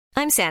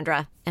I'm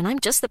Sandra, and I'm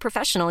just the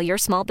professional your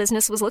small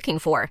business was looking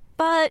for.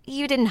 But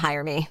you didn't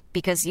hire me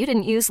because you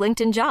didn't use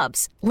LinkedIn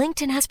Jobs.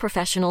 LinkedIn has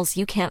professionals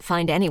you can't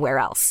find anywhere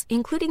else,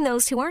 including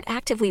those who aren't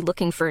actively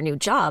looking for a new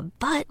job,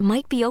 but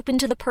might be open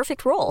to the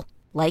perfect role,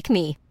 like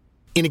me.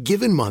 In a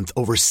given month,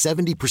 over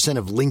 70%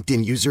 of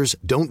LinkedIn users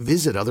don't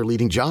visit other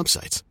leading job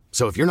sites.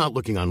 So if you're not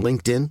looking on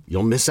LinkedIn,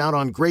 you'll miss out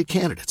on great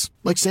candidates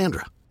like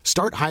Sandra.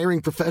 Start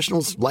hiring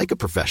professionals like a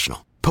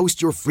professional.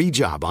 Post your free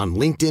job on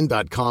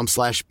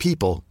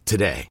linkedin.com/people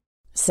today.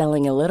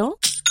 Selling a little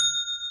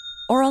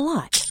or a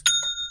lot?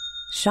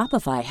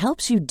 Shopify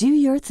helps you do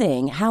your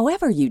thing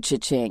however you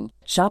cha-ching.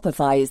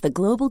 Shopify is the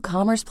global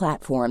commerce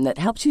platform that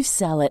helps you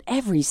sell at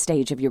every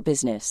stage of your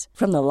business.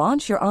 From the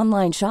launch your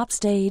online shop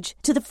stage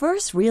to the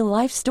first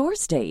real-life store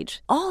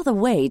stage, all the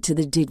way to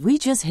the did we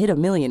just hit a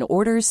million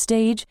orders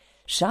stage.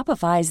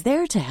 Shopify is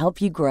there to help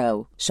you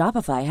grow.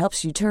 Shopify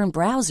helps you turn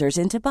browsers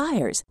into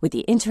buyers with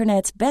the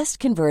internet's best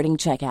converting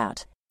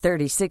checkout.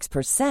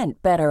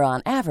 36% better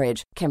on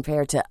average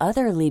compared to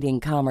other leading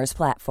commerce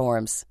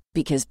platforms.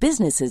 Because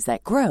businesses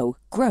that grow,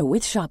 grow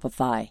with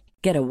Shopify.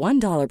 Get a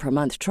 $1 per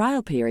month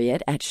trial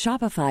period at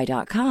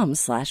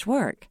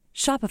shopify.com/work.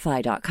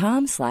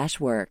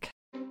 Shopify.com/work.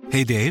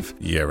 Hey, Dave.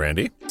 Yeah,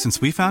 Randy.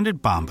 Since we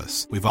founded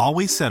Bombas, we've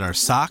always said our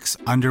socks,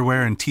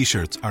 underwear, and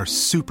T-shirts are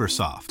super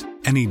soft.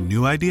 Any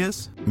new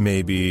ideas?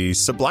 Maybe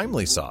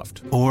sublimely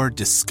soft. Or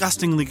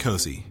disgustingly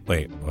cozy.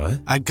 Wait,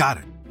 what? I got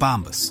it.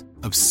 Bombas.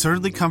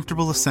 Absurdly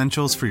comfortable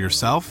essentials for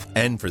yourself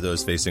and for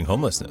those facing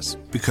homelessness.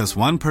 Because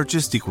one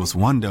purchased equals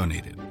one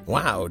donated.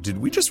 Wow, did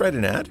we just write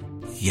an ad?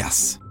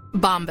 Yes.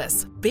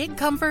 Bombas. Big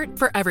comfort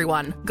for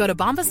everyone. Go to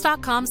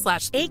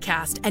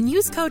bombas.com/ACAST and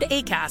use code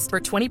ACAST for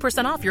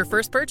 20% off your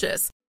first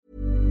purchase.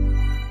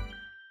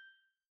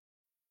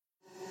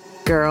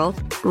 Girl,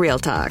 real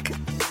talk.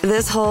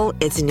 This whole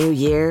it's new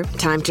year,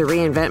 time to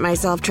reinvent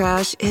myself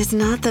trash is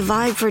not the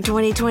vibe for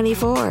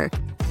 2024.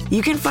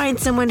 You can find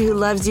someone who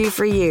loves you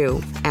for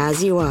you,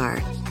 as you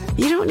are.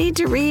 You don't need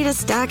to read a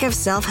stack of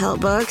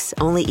self-help books,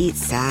 only eat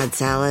sad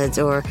salads,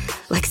 or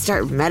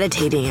start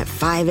meditating at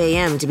 5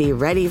 a.m. to be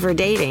ready for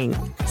dating.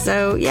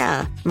 So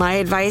yeah, my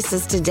advice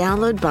is to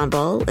download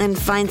Bumble and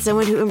find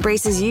someone who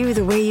embraces you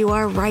the way you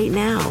are right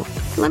now.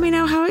 Let me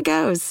know how it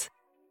goes.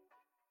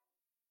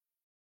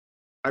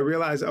 I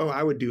realized,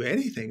 I would do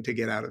anything to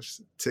get out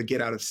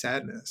of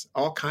sadness.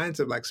 All kinds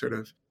of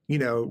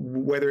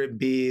whether it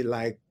be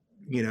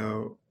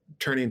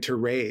turning to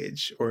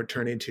rage or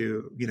turning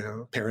to,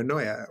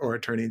 paranoia or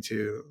turning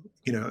to,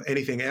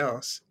 anything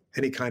else,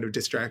 any kind of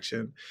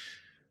distraction.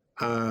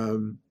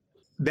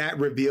 That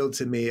revealed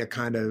to me a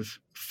kind of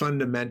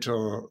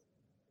fundamental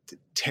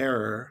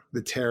terror,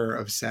 the terror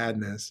of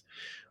sadness,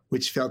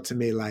 which felt to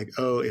me like,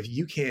 if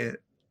you can't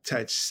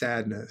touch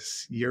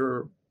sadness,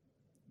 you're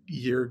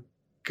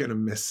gonna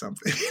miss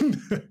something.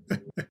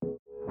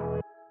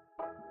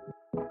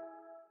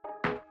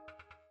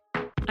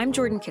 I'm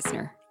Jordan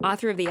Kistner,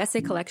 author of the essay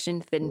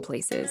collection Thin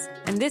Places,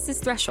 and this is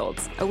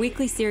Thresholds, a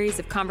weekly series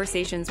of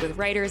conversations with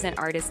writers and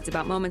artists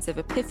about moments of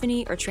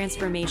epiphany or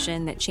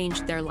transformation that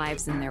changed their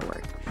lives and their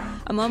work.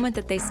 A moment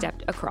that they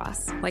stepped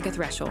across, like a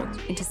threshold,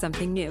 into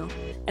something new,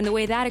 and the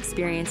way that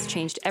experience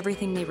changed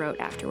everything they wrote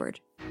afterward.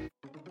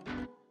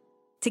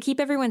 To keep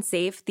everyone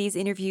safe, these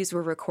interviews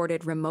were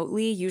recorded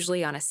remotely,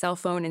 usually on a cell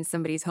phone in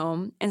somebody's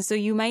home, and so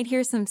you might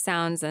hear some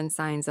sounds and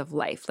signs of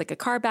life, like a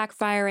car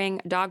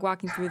backfiring, a dog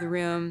walking through the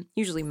room,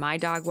 usually my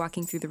dog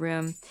walking through the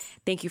room.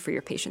 Thank you for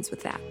your patience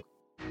with that.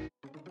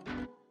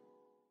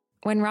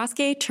 When Ross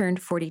Gay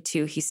turned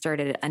 42, he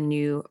started a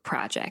new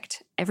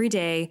project. Every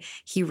day,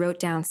 he wrote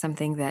down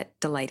something that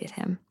delighted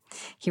him.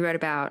 He wrote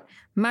about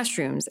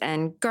mushrooms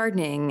and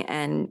gardening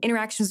and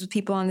interactions with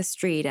people on the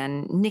street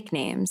and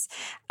nicknames.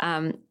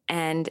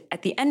 And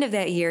at the end of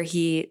that year,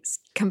 he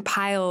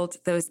compiled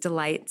those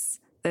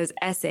delights, those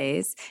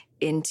essays,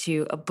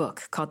 into a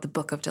book called The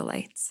Book of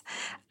Delights.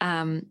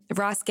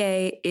 Ross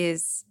Gay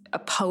is a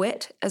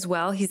poet as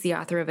well. He's the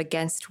author of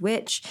Against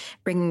Which,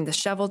 Bringing the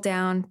Shovel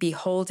Down,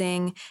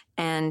 Beholding,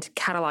 and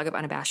Catalog of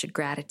Unabashed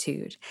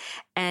Gratitude.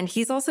 And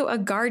he's also a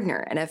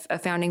gardener and a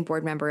founding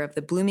board member of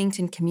the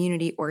Bloomington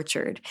Community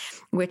Orchard,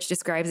 which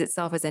describes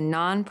itself as a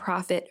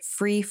nonprofit,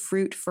 free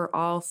fruit for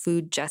all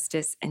food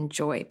justice and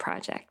joy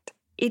project.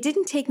 It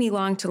didn't take me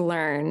long to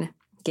learn,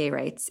 Gay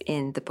writes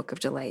in The Book of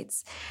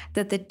Delights,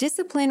 that the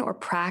discipline or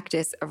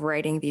practice of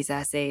writing these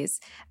essays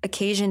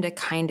occasioned a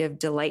kind of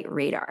delight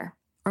radar.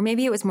 Or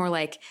maybe it was more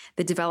like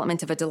the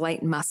development of a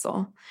delight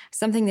muscle,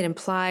 something that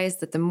implies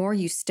that the more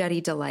you study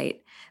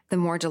delight, the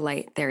more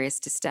delight there is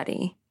to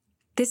study.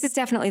 This is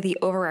definitely the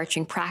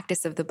overarching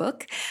practice of the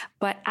book,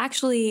 but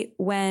actually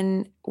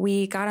when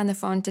we got on the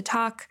phone to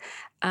talk,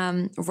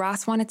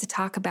 Ross wanted to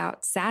talk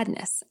about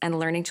sadness and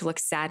learning to look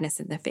sadness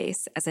in the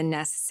face as a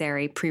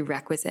necessary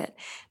prerequisite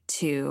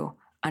to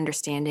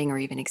understanding or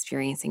even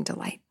experiencing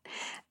delight.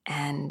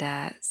 And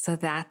so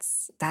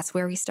that's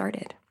where we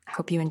started. I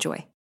hope you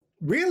enjoy.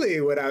 Really,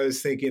 what I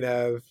was thinking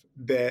of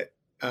that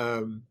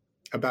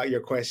about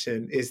your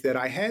question is that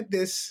I had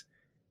this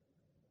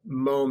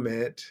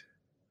moment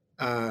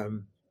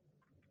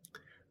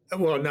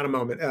well, not a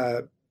moment,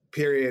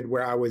 period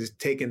where I was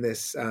taking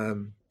this,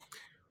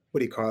 what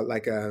do you call it?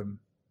 Like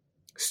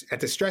at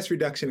the stress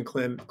reduction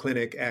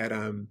clinic at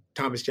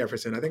Thomas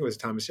Jefferson. I think it was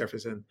Thomas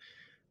Jefferson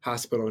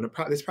Hospital. And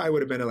this probably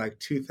would have been in like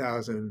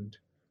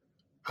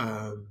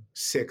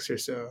 2006 or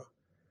so.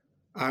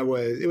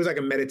 It was like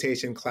a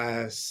meditation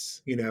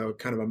class, you know,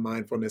 kind of a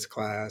mindfulness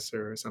class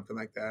or something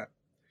like that.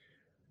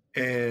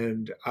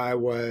 And I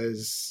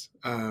was,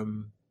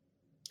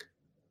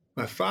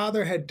 my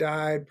father had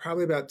died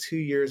probably about 2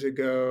 years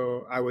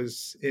ago. I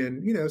was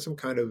in, you know, some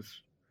kind of,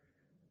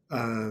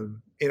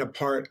 in a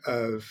part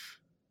of,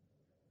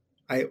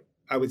 I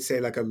would say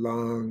like a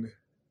long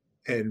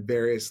and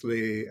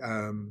variously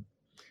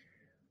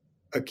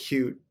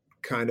acute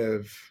kind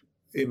of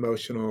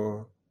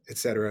emotional, et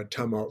cetera,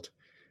 tumult.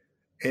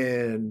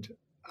 And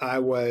I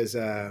was,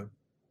 so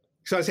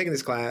I was taking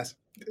this class,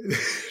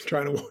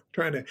 trying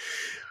to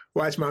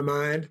watch my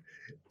mind.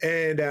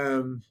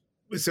 And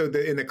so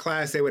in the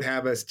class, they would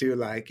have us do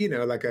like, you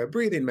know, like a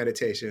breathing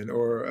meditation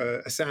or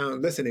a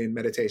sound listening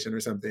meditation or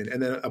something,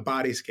 and then a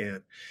body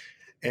scan.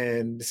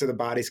 And so the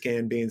body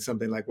scan being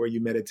something like where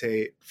you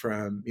meditate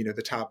from, you know,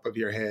 the top of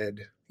your head,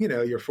 you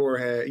know, your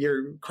forehead,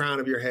 your crown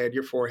of your head,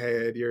 your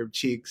forehead, your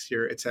cheeks,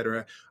 your et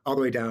cetera, all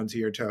the way down to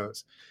your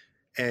toes.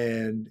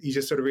 And you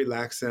just sort of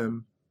relax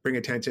them, bring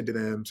attention to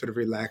them, sort of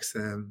relax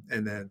them.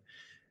 And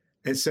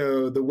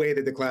so the way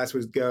that the class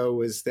would go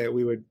was that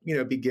we would, you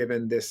know, be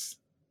given this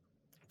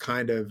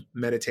kind of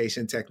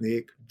meditation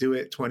technique, do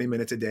it 20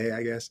 minutes a day,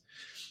 I guess,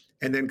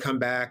 and then come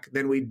back.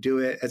 Then we'd do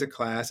it as a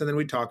class, and then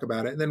we'd talk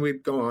about it, and then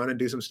we'd go on and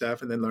do some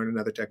stuff and then learn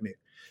another technique.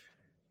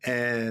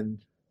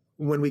 And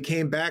when we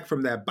came back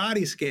from that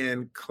body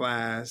scan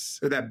class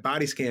or that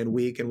body scan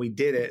week and we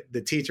did it,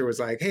 the teacher was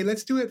like, hey,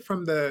 let's do it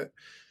from the,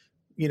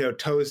 you know,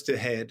 toes to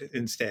head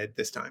instead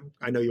this time.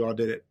 I know you all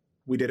did it.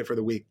 We did it for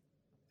the week,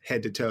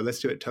 head to toe. Let's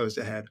do it toes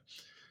to head.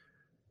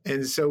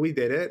 And so we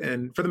did it.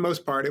 And for the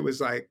most part, it was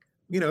like,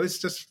 you know, it's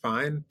just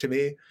fine to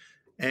me.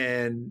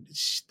 And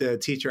the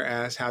teacher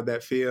asked, how'd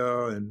that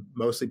feel? And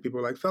mostly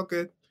people were like, felt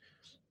good.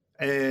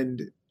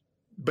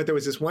 But there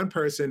was this one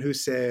person who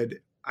said,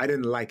 I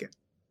didn't like it.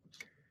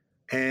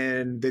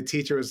 And the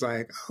teacher was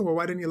like, oh, well,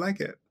 why didn't you like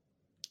it?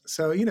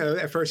 So, you know,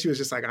 at first she was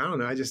just like, I don't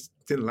know, I just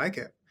didn't like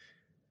it.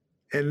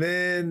 And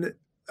then,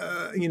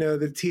 you know,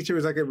 the teacher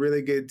was like a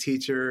really good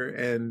teacher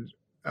and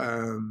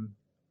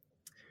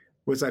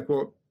was like,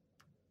 well,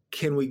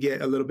 can we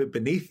get a little bit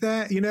beneath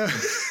that, you know,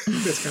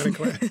 this kind of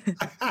class?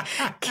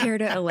 Care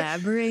to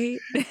elaborate?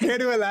 Care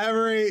to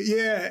elaborate,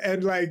 yeah.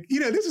 And like, you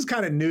know, this is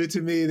kind of new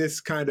to me,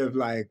 this kind of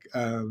like,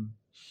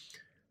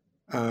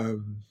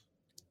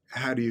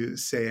 how do you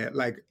say it?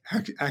 Like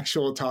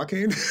actual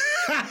talking.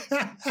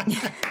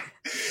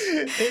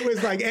 It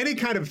was like any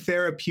kind of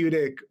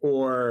therapeutic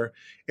or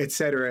et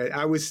cetera.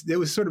 It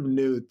was sort of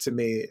new to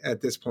me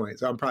at this point.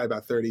 So I'm probably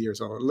about 30 years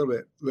old, a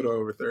little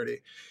over 30.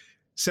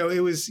 So it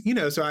was, you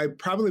know, so I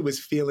probably was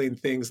feeling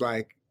things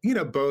like, you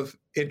know, both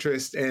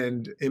interest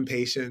and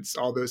impatience,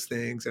 all those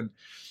things. And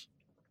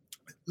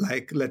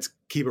like, let's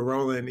keep it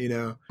rolling, you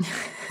know?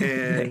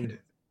 And,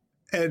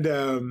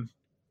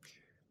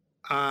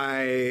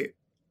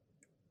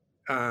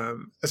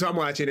 so I'm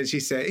watching and she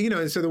said, you know,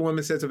 and so the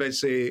woman says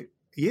eventually,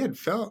 yeah, it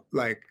felt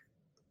like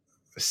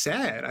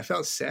sad. I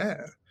felt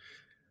sad.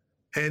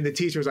 And the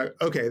teacher was like,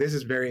 okay, this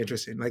is very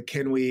interesting. Like,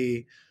 can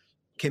we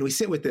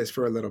sit with this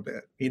for a little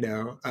bit? You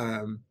know,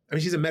 I mean,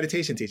 she's a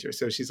meditation teacher.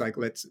 So she's like,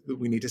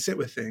 we need to sit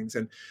with things.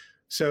 And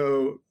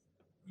so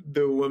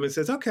the woman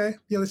says, okay,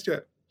 yeah, let's do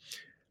it.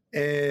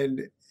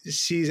 And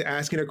she's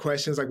asking her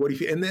questions like, what do you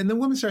feel? And then the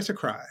woman starts to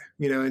cry,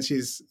 you know, and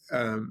she's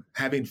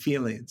having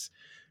feelings.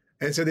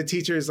 And so the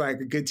teacher is like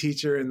a good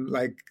teacher and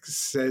like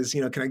says,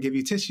 you know, can I give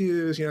you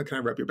tissues? You know, can I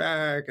rub your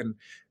back? And,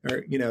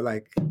 or, you know,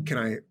 like, can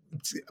I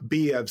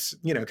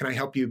can I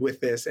help you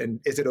with this? And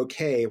is it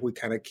okay if we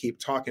kind of keep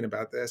talking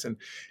about this? And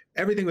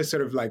everything was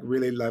sort of like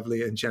really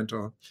lovely and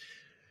gentle.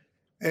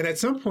 And at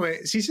some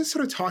point, she's just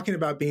sort of talking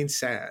about being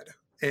sad.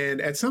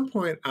 And at some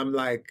point, I'm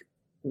like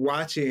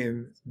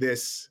watching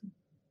this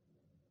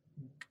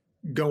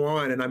go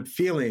on and I'm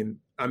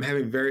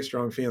having very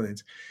strong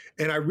feelings.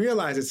 And I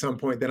realized at some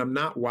point that I'm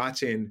not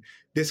watching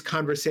this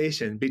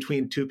conversation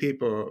between two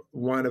people,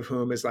 one of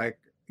whom is like,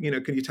 you know,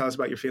 can you tell us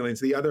about your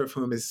feelings? The other of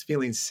whom is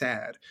feeling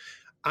sad.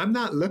 I'm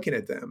not looking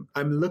at them.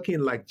 I'm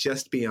looking like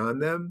just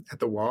beyond them at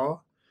the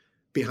wall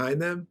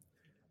behind them.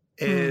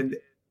 And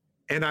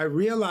I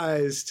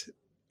realized,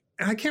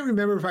 and I can't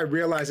remember if I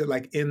realized it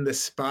like in the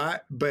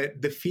spot,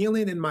 but the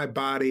feeling in my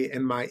body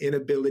and my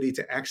inability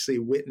to actually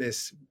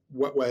witness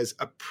what was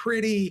a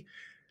pretty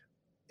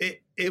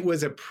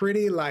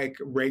like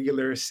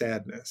regular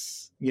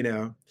sadness, you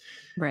know?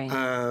 Right.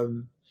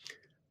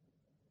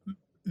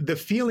 The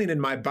feeling in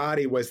my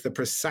body was the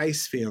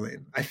precise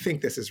feeling. I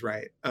think this is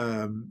right.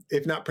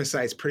 If not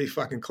precise, pretty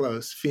fucking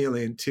close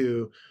feeling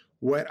to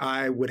what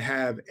I would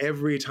have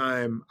every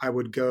time I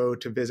would go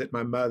to visit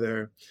my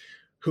mother,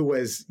 who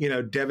was, you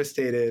know,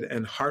 devastated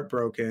and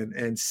heartbroken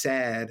and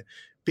sad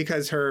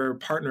because her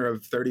partner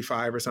of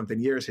 35 or something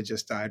years had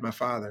just died, my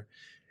father.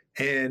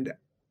 And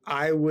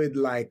I would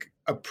like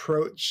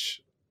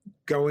approach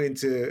going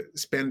to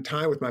spend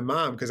time with my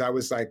mom, because I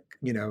was like,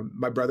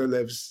 my brother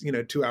lives,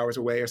 2 hours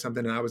away or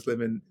something. And I was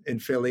living in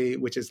Philly,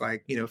 which is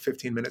like,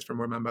 15 minutes from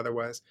where my mother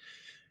was.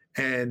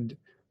 And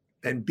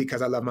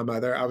because I love my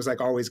mother, I was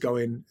like always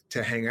going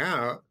to hang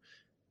out.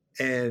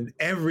 And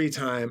every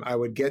time I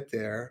would get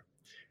there,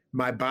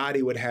 my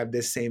body would have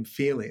this same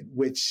feeling,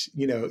 which,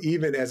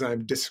 even as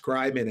I'm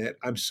describing it,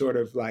 I'm sort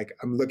of like,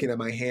 I'm looking at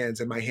my hands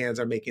and my hands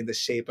are making the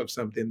shape of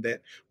something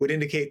that would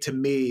indicate to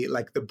me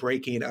like the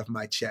breaking of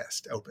my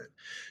chest open.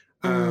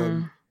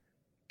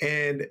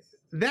 And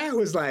that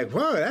was like,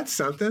 whoa, that's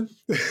something.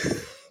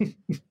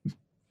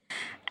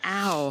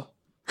 Ow.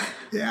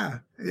 Yeah.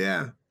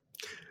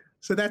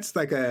 So that's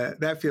like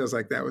that feels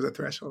like that was a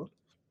threshold.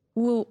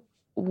 Well,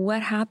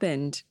 what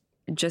happened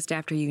just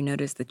after you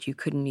noticed that you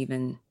couldn't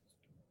even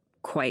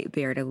quite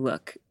bear to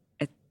look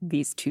at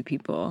these two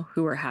people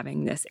who were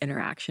having this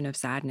interaction of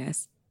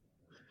sadness?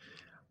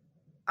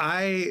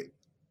 In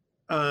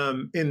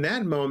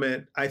that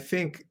moment, I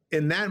think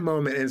in that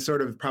moment, and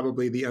sort of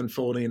probably the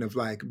unfolding of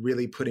like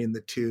really putting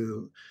the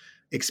two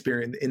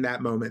experiences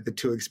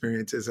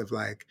of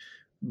like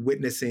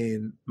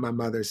witnessing my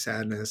mother's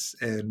sadness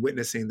and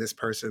witnessing this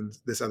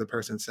other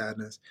person's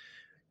sadness,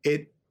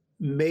 it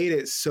made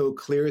it so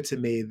clear to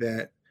me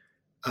that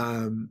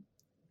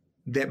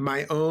that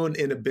my own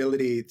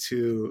inability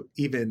to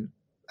even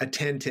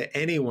attend to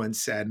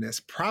anyone's sadness,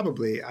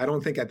 probably, I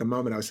don't think at the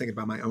moment I was thinking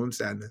about my own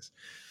sadness,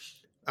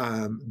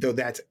 though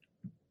that's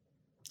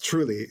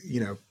truly,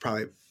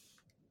 probably,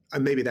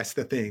 maybe that's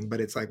the thing,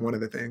 but it's like one of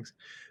the things.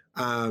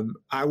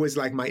 I was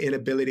like, my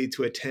inability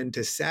to attend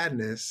to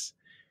sadness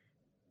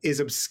is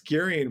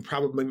obscuring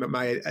probably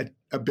my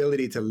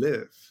ability to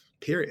live,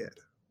 period.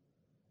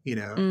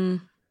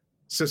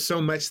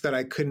 So much that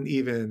I couldn't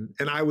even,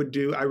 and I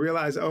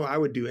realized, I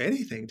would do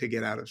anything to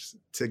get out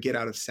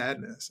of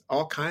sadness.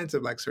 All kinds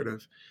of like sort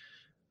of,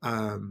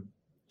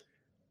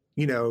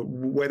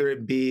 whether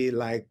it be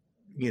like,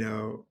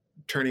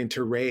 turning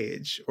to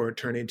rage or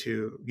turning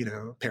to,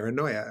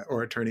 paranoia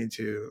or turning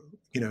to,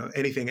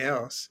 anything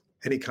else,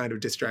 any kind of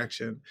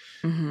distraction.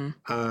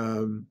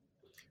 Mm-hmm.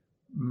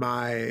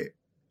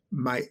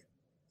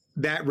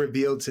 That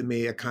revealed to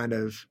me a kind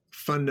of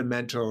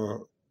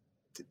fundamental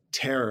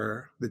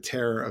terror, the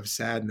terror of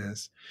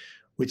sadness,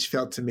 which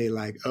felt to me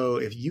like,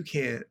 if you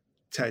can't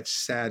touch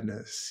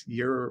sadness,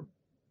 you're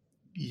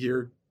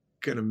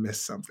gonna miss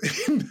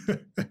something.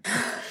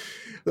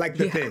 Like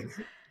the thing,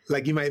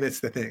 like you might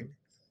miss the thing,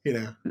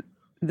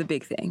 the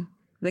big thing,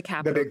 the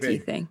capital T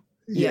thing.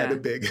 Yeah, the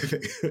big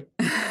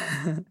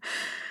thing.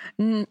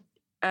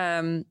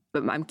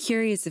 But I'm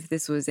curious if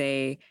this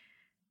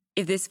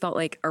felt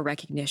like a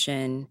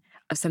recognition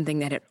of something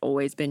that had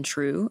always been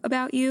true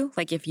about you,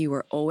 like if you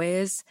were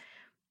always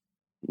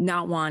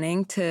not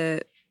wanting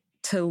to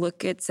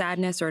look at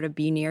sadness or to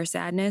be near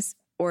sadness,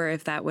 or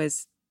if that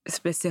was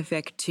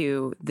specific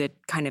to the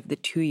kind of the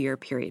 2-year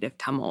period of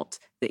tumult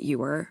that you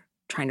were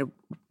trying to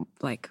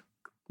like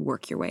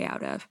work your way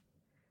out of.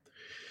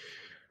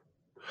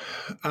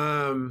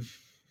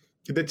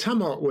 The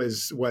tumult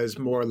was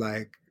more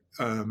like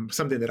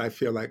something that I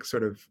feel like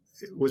sort of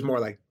was more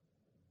like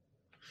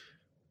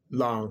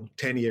long,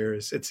 10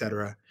 years, et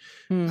cetera.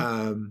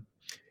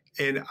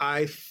 And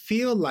I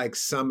feel like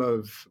some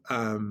of,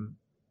 I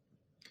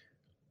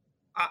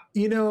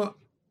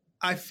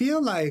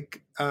feel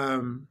like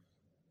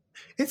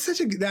it's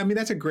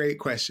that's a great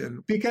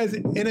question, because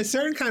in a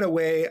certain kind of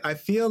way, I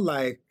feel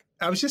like,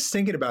 I was just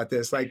thinking about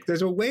this, like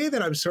there's a way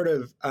that I'm sort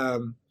of,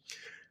 I'm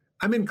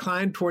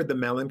inclined toward the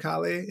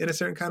melancholy in a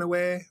certain kind of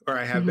way, or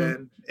I have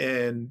been.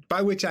 And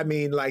by which I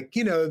mean like,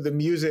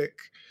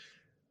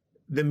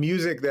 the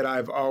music that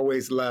I've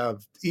always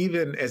loved,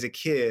 even as a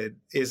kid,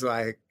 is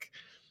like,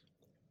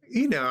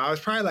 I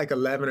was probably like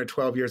 11 or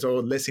 12 years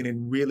old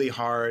listening really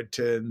hard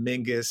to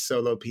Mingus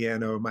solo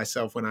piano,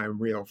 Myself When I'm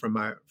Real, from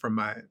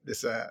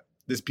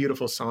this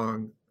beautiful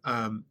song,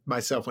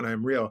 Myself When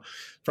I'm Real,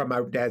 from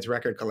my dad's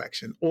record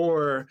collection.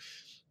 Or,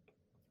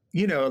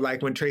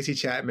 like when Tracy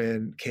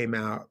Chapman came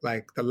out,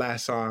 like the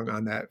last song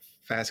on that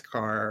Fast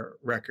Car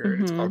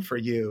record, it's called For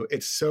You.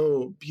 It's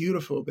so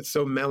beautiful, but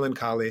so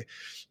melancholy.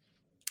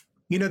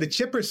 The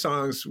chipper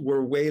songs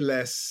were way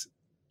less,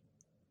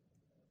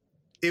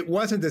 it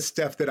wasn't the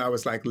stuff that I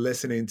was like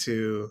listening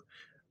to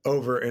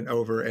over and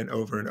over and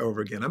over and over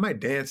again. I might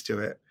dance to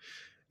it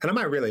and I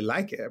might really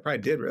like it. I probably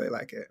did really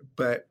like it.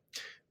 But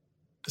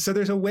so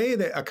there's a way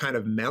that a kind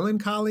of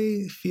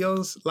melancholy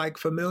feels like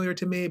familiar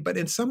to me, but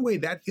in some way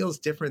that feels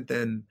different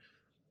than,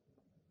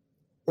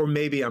 or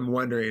maybe I'm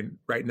wondering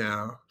right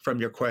now from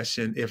your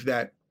question, if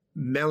that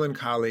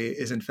melancholy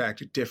is in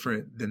fact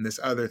different than this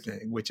other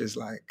thing, which is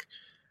like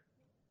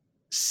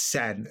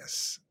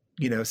sadness,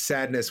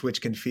 sadness,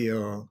 which can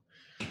feel,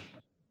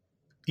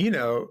 in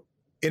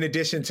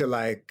addition to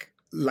like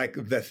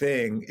the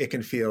thing, it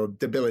can feel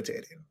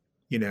debilitating,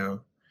 Yeah.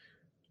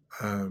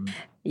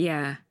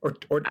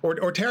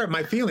 Or terror.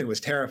 My feeling was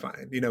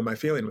terrifying. My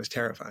feeling was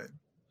terrifying.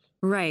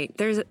 Right.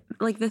 There's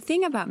like the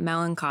thing about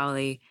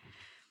melancholy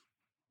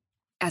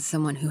as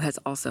someone who has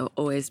also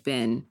always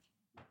been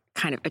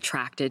kind of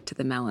attracted to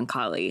the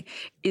melancholy,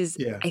 is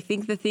I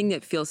think the thing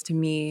that feels to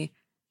me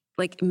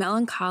like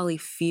melancholy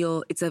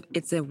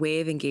it's a way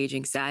of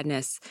engaging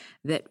sadness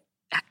that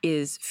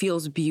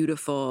feels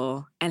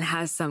beautiful and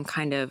has some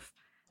kind of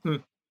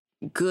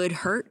good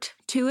hurt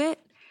to it.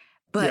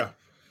 But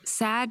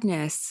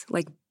sadness,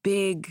 like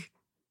big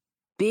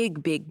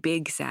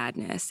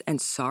sadness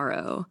and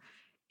sorrow,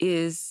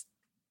 is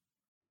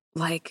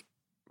like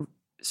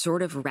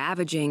sort of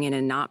ravaging in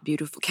a not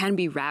beautiful, can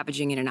be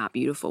ravaging in a not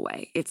beautiful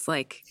way. It's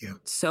like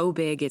so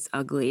big, it's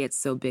ugly. It's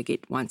so big,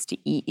 it wants to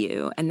eat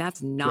you. And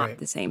that's not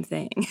the same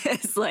thing.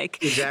 It's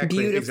like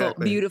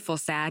beautiful,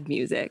 sad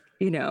music,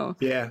 you know?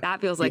 Yeah. That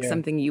feels like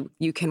something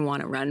you can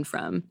want to run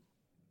from.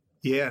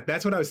 Yeah,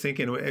 that's what I was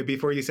thinking.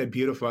 Before you said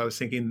beautiful, I was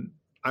thinking,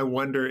 I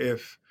wonder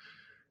if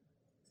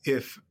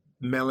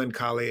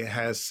melancholy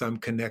has some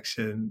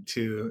connection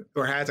to,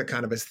 or has a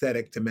kind of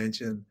aesthetic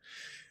dimension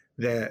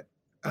that,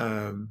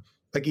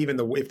 like even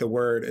if the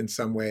word in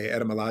some way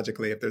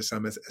etymologically, if there's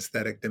some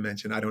aesthetic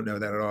dimension, I don't know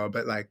that at all,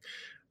 but like,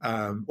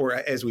 or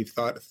as we've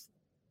thought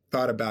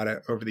about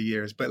it over the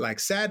years, but like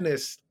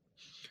sadness,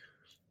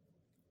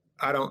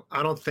 I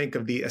don't think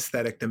of the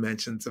aesthetic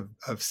dimensions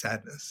of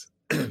sadness.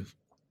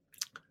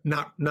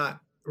 Not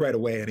right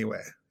away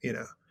anyway, you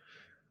know?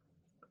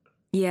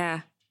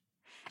 Yeah.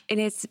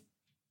 And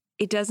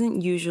it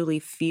doesn't usually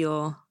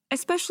feel,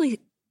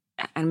 especially,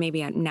 and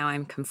maybe now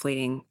I'm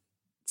conflating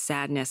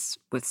sadness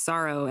with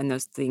sorrow, and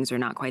those things are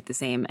not quite the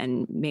same.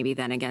 And maybe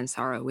then again,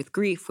 sorrow with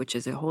grief, which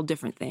is a whole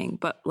different thing.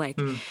 But like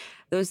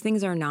those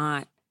things are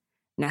not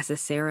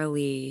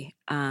necessarily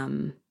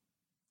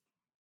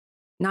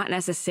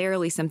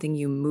something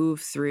you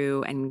move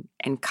through and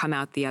come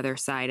out the other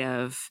side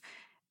of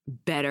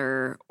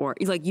better, or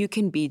like you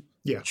can be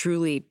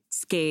truly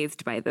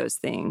scathed by those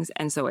things.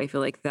 And so I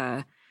feel like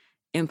the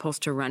impulse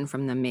to run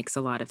from them makes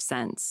a lot of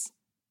sense.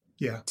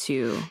 I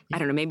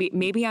don't know,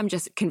 maybe I'm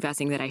just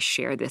confessing that I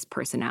share this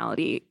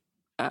personality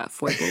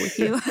foible with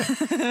you.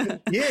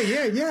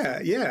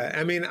 Yeah.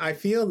 I mean, I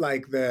feel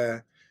like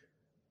one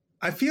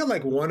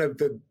of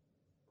the,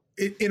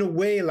 in a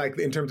way, like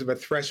in terms of a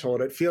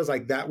threshold, it feels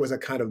like that was a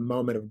kind of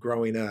moment of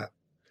growing up,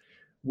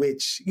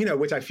 which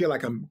I feel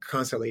like I'm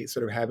constantly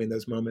sort of having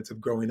those moments of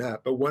growing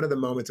up. But one of the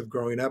moments of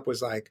growing up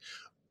was like,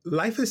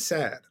 life is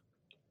sad.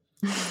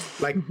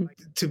 Like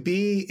to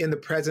be in the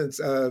presence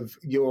of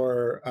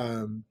your,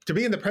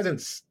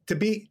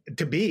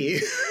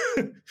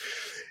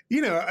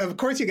 you know, of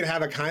course you can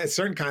have a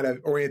certain kind of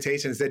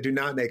orientations that do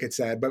not make it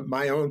sad, but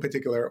my own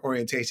particular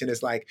orientation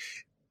is like,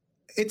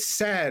 it's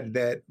sad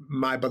that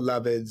my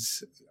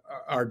beloveds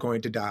are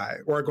going to die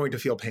or are going to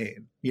feel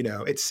pain. You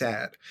know, it's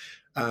sad.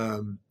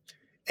 And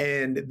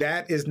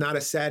that is not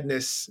a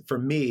sadness for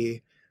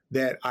me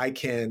that I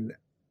can,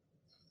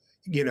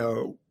 you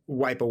know,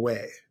 wipe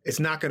away. It's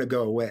not going to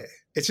go away.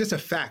 It's just a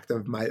fact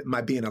of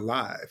my being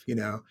alive, you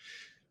know?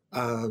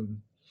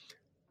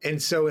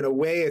 And so in a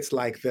way, it's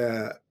like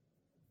the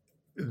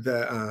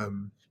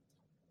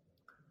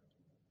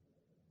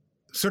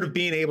sort of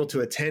being able to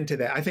attend to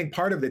that. I think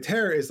part of the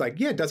terror is like,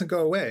 it doesn't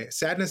go away.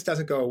 Sadness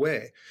doesn't go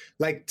away.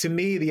 Like to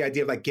me, the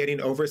idea of like getting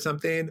over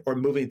something or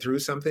moving through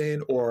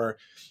something, or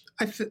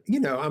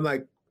I'm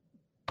like,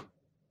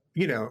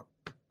 you know,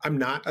 I'm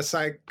not a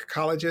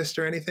psychologist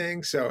or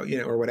anything, so, you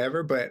know, or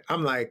whatever, but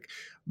I'm like,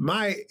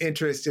 my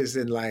interest is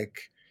in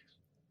like,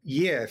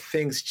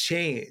 things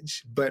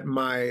change, but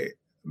my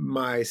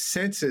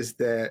sense is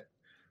that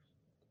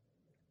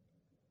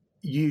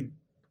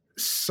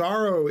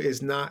sorrow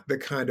is not the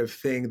kind of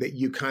thing that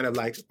you kind of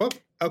like, oh,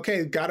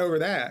 okay, got over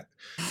that.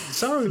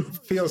 Sorrow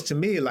feels to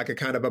me like a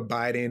kind of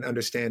abiding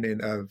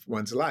understanding of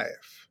one's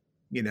life,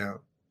 you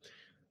know?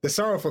 The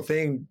sorrowful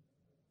thing,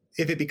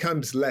 if it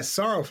becomes less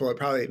sorrowful,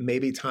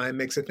 maybe time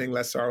makes a thing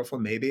less sorrowful,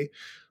 maybe,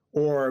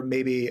 or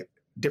maybe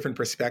different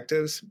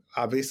perspectives.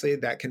 Obviously,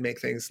 that can make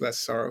things less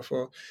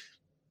sorrowful.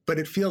 But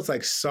it feels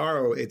like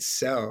sorrow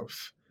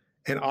itself,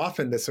 and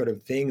often the sort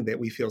of thing that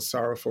we feel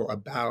sorrowful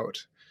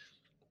about,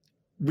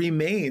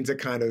 remains a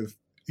kind of,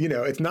 you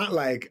know, it's not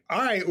like,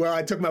 all right, well,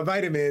 I took my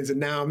vitamins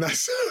and now I'm not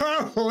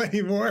sorrowful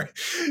anymore.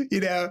 You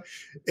know,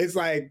 it's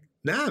like,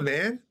 nah,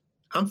 man,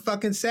 I'm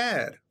fucking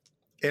sad.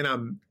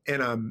 And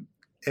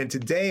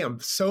today I'm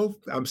so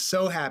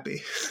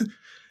happy.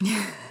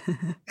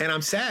 And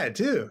I'm sad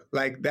too.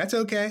 Like, that's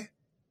okay.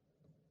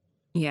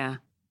 Yeah.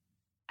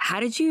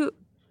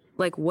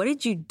 What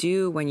did you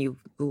do when you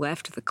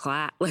left the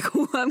class? Like,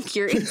 I'm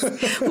curious,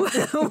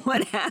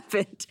 what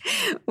happened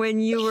when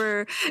you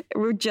were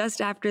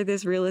just after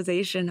this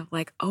realization of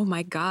like, oh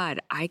my God,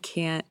 I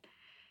can't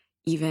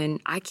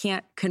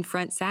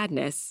confront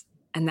sadness,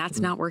 and that's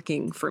not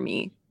working for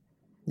me.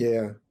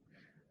 Yeah.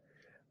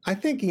 I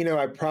think, you know,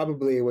 I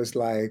probably was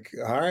like,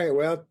 all right,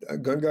 well,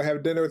 I'm going to go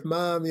have dinner with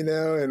mom, you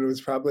know, and it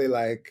was probably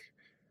like,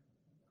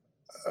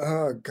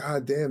 oh,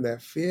 God damn,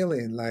 that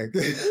feeling, like,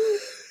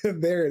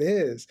 there it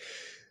is.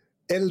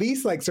 At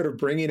least like sort of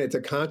bringing it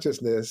to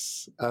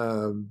consciousness.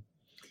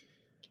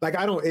 Like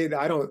I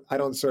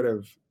don't sort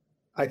of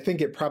I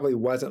think it probably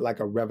wasn't like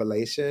a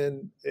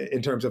revelation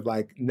in terms of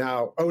like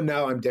now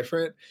I'm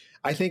different.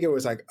 I think it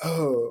was like,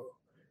 oh,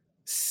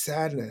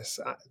 sadness,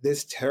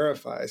 this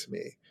terrifies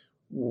me.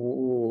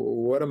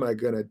 What am I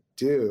going to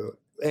do?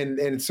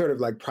 And sort of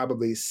like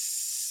probably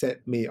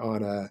sent me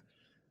on a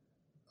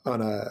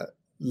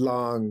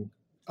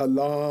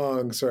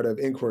long sort of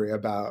inquiry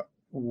about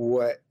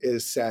what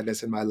is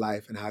sadness in my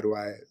life and how do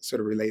I sort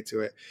of relate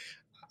to it.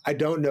 I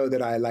don't know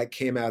that I like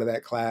came out of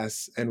that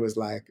class and was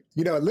like,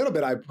 a little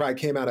bit, I probably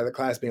came out of the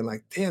class being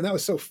like, damn, that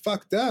was so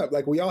fucked up.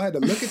 Like we all had to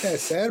look at that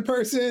sad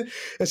person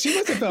and she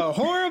must have felt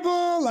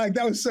horrible. Like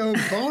that was so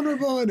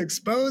vulnerable and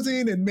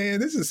exposing. And man,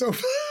 this is so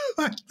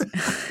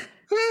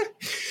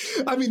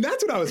I mean,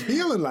 that's what I was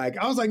feeling like.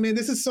 I was like, man,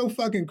 this is so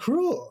fucking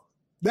cruel.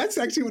 That's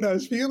actually what I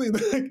was feeling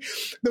like.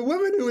 The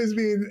woman who was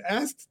being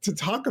asked to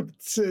talk,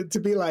 to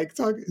be like,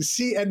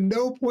 she at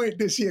no point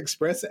did she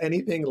express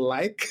anything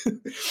like,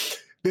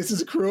 this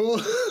is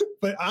cruel.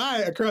 But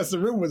I, across the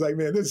room, was like,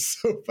 man, this is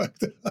so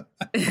fucked up.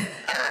 It's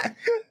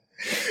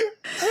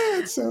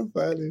so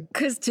funny.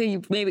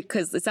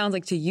 Because it sounds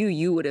like to you,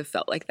 you would have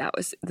felt like that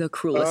was the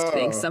cruelest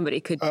thing somebody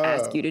could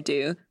ask you to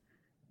do.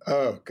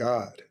 Oh,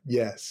 God.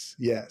 Yes.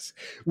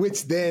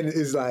 Which then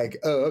is like,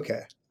 oh,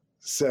 okay.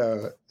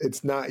 So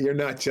you're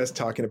not just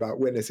talking about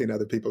witnessing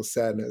other people's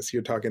sadness.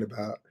 You're talking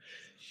about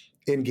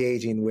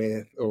engaging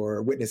with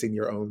or witnessing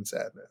your own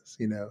sadness,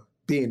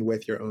 being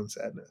with your own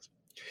sadness.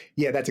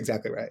 Yeah, that's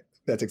exactly right.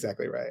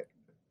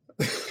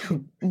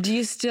 Do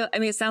you still,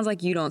 it sounds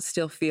like you don't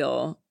still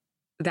feel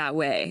that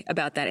way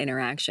about that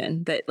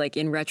interaction, that like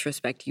in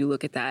retrospect, you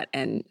look at that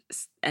and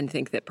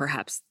think that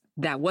perhaps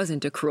that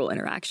wasn't a cruel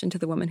interaction to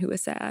the woman who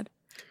was sad.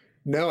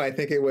 No, I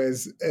think it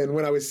was. And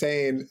when I was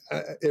saying,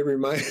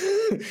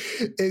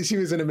 she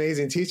was an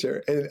amazing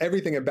teacher and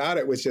everything about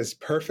it was just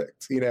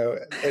perfect,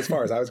 as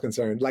far as I was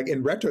concerned. Like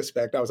in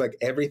retrospect, I was like,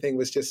 everything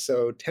was just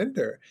so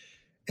tender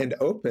and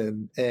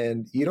open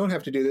and you don't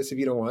have to do this if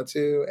you don't want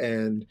to.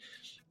 And,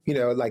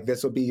 like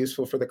this will be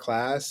useful for the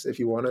class if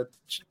you want to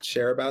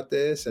share about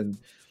this. And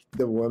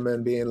the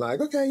woman being like,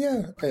 okay,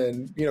 yeah.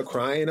 And,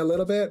 crying a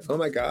little bit. Oh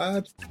my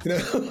God.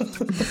 Yeah.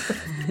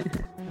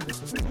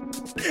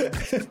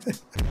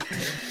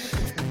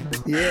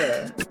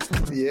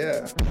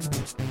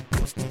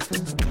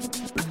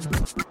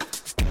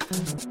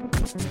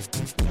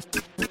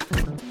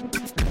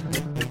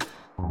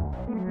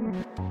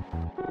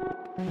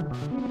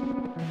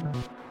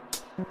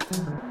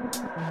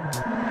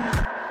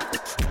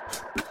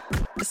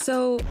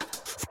 So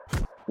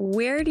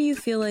where do you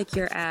feel like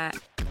you're at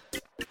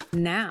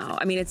now?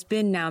 It's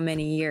been now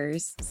many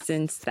years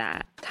since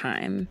that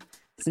time,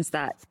 since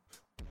that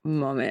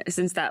moment,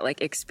 since that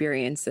like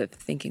experience of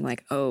thinking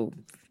like, oh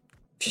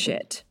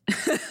shit,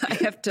 I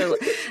have to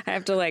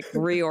like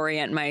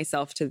reorient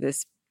myself to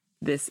this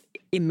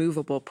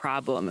immovable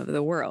problem of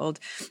the world,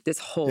 this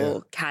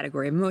whole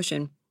category of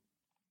emotion.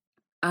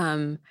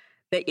 And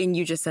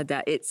you just said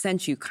that it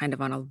sent you kind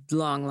of on a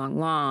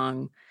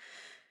long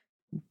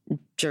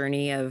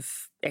journey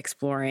of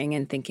exploring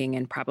and thinking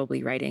and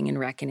probably writing and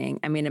reckoning.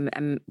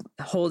 I'm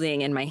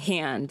holding in my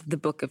hand the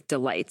Book of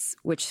Delights,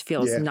 which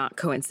feels not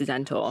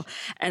coincidental.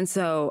 And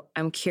so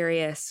I'm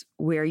curious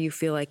where you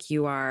feel like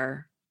you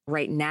are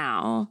right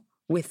now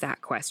with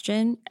that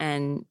question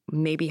and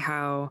maybe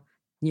how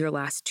your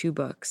last two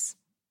books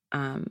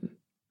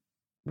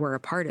were a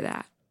part of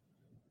that.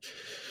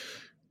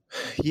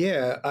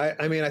 Yeah.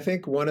 I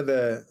think one of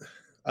the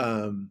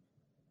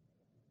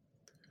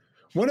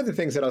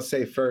things that I'll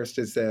say first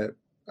is that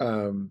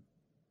the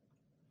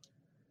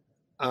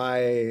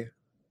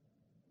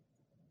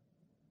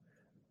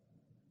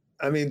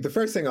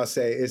first thing I'll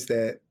say is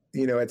that,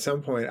 at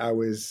some point I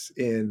was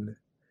in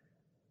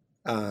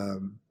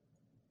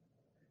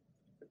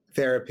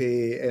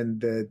therapy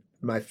and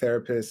my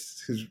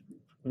therapist, who's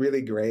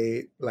really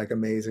great, like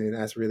amazing,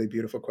 asked really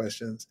beautiful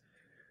questions.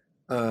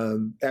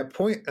 At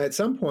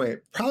some point,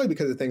 probably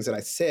because of things that I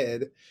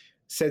said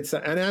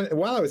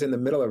while I was in the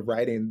middle of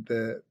writing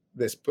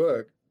this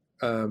book,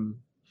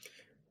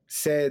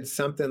 said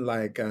something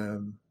like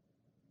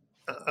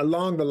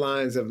along the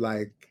lines of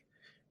like,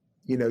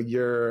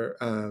 you're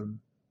how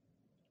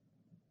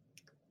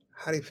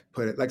do you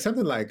put it? Like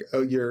something like,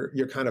 oh,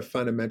 you're kind of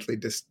fundamentally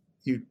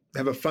you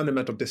have a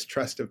fundamental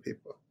distrust of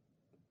people.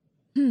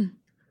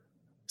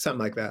 Something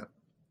like that.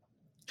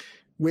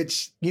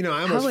 Which, I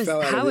almost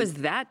fell out. How is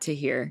that to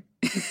hear?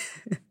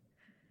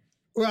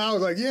 Well, I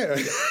was like, yeah.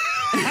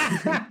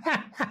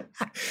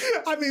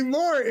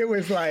 More, it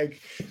was like,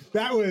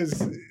 that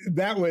was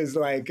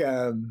like,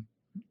 that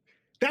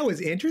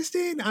was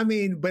interesting.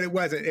 But it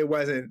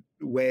wasn't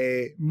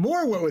way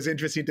more. What was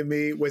interesting to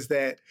me was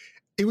that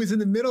it was in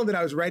the middle that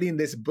I was writing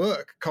this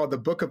book called The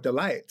Book of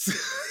Delights,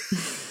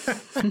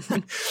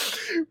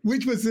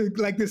 which was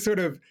like this sort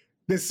of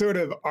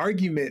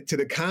argument to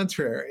the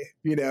contrary,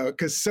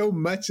 because so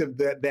much of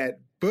that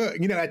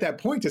book, at that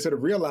point to sort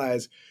of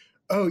realize,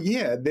 oh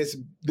yeah, this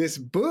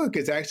book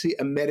is actually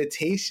a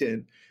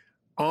meditation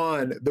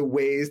on the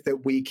ways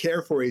that we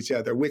care for each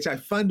other, which I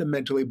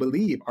fundamentally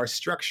believe are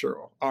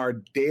structural, are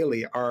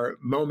daily, are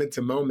moment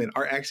to moment,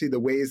 are actually the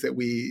ways that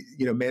we,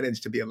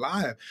 manage to be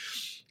alive.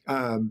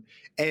 And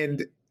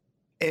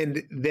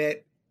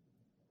that,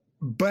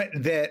 but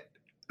that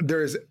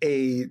there's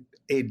a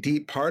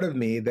deep part of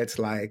me that's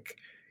like,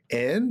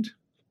 and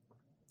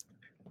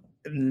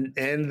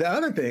the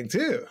other thing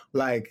too,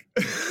 like,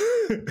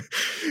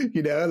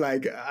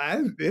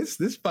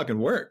 this fucking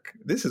work.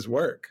 This is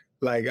work.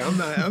 Like I'm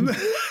not.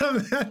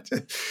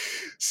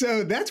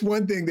 So that's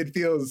one thing that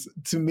feels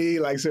to me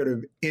like sort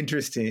of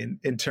interesting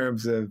in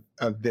terms of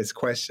this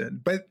question.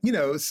 But,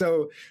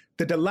 so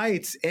the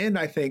Delights and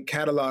I think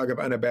Catalog of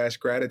Unabashed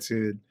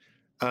Gratitude,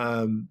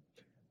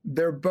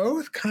 they're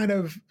both kind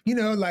of,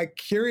 like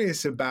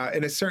curious about,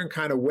 in a certain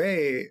kind of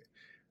way,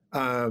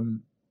 sometimes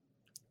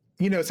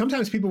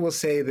people will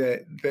say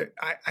that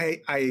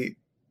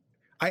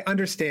I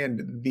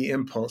understand the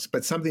impulse,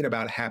 but something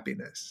about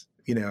happiness,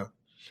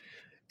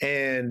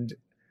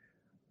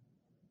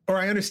 or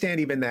I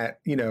understand even that,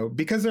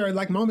 because there are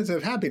like moments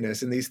of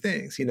happiness in these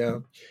things,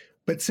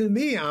 but to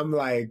me, I'm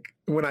like,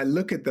 when I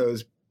look at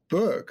those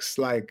books,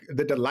 like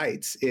The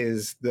Delights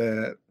is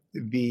the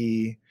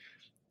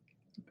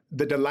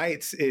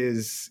Delights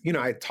is,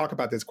 I talk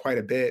about this quite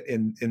a bit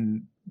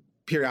in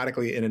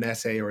periodically in an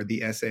essay or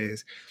the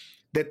essays,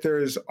 that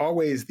there's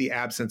always the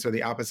absence or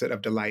the opposite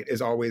of delight is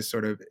always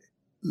sort of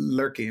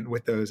lurking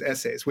with those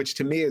essays, which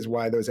to me is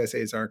why those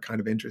essays are kind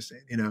of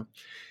interesting,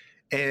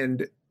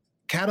 And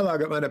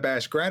Catalog of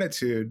Unabashed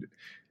Gratitude,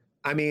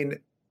 I mean,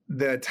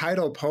 the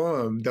title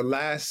poem, the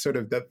last sort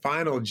of the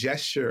final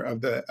gesture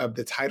of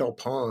the title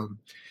poem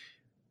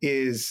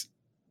is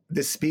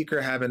the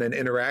speaker having an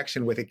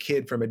interaction with a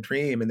kid from a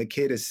dream, and the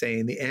kid is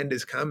saying the end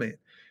is coming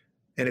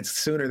and it's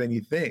sooner than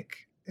you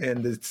think.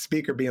 And the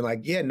speaker being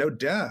like, yeah, no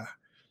duh.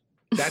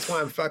 That's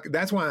why I'm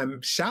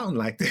shouting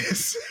like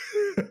this.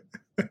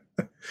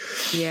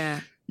 Yeah.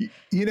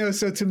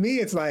 So to me,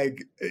 it's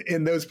like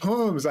in those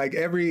poems, like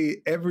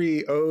every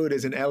ode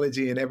is an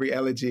elegy and every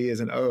elegy is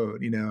an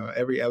ode,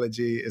 every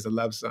elegy is a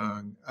love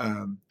song.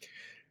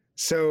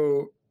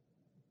 So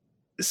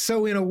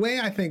in a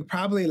way, I think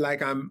probably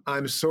like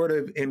I'm sort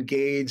of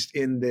engaged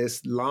in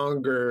this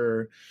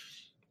longer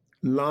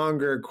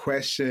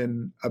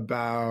question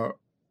about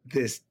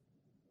this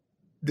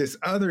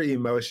other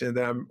emotion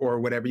that or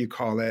whatever you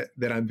call it,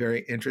 that I'm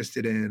very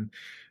interested in,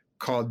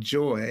 called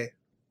joy,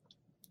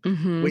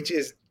 mm-hmm. which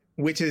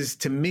is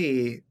to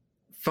me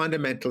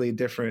fundamentally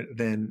different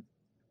than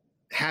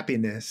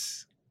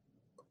happiness.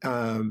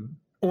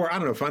 Or I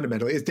don't know,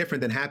 fundamentally, is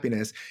different than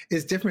happiness,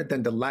 is different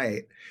than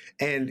delight,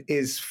 and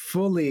is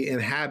fully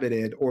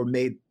inhabited or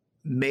made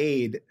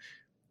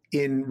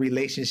in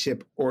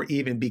relationship or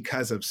even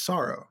because of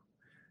sorrow,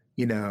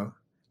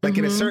 Like mm-hmm.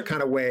 in a certain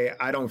kind of way,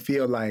 I don't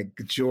feel like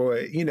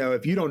joy,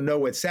 if you don't know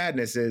what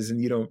sadness is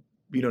and you don't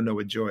know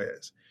what joy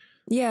is.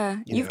 Yeah.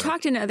 You've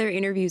talked in other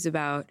interviews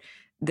about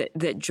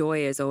that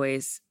joy is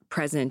always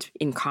present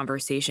in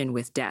conversation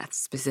with death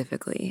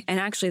specifically. And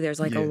actually there's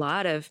like a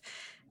lot of,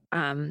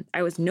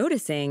 I was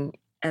noticing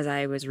as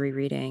I was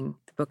rereading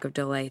the Book of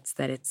Delights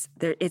that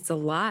there's a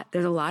lot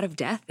of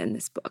death in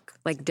this book,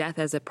 like death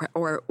as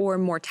or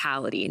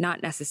mortality,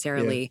 not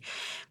necessarily,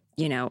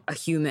 a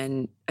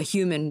human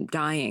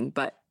dying,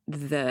 but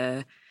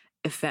the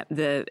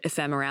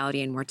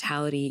ephemerality and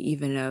mortality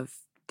even of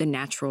the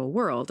natural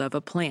world, of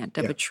a plant,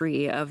 of a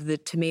tree, of the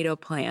tomato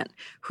plant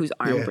whose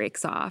arm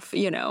breaks off,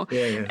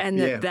 and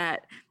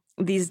that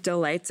these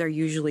delights are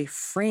usually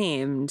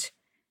framed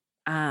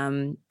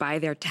by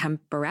their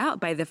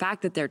by the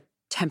fact that they're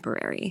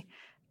temporary,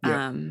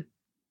 and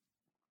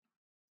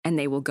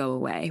they will go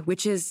away,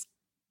 which is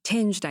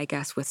tinged, I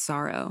guess, with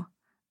sorrow.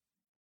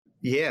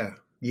 Yeah.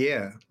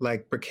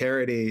 Like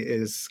precarity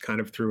is kind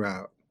of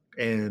throughout.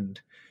 And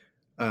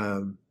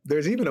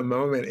there's even a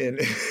moment in,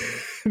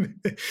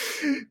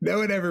 no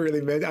one ever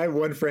really mentioned, I have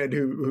one friend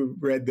who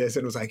read this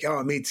and was like,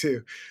 oh, me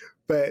too.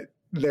 But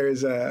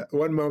there's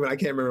one moment, I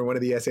can't remember one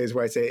of the essays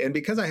where I say, and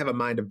because I have a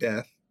mind of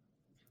death,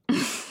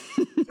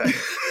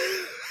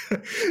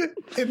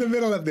 in the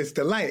middle of this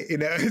delight,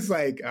 it's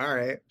like, all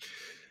right,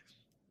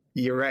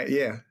 you're right.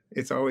 Yeah,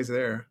 it's always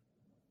there.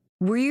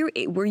 Were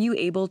you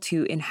able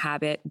to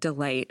inhabit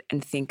delight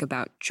and think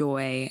about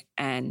joy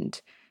and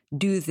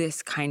do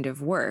this kind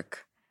of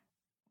work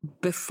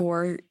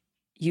before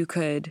you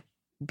could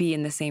be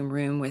in the same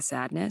room with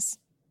sadness?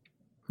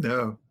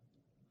 No.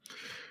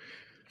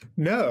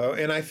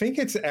 And I think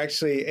it's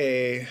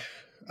actually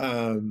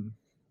I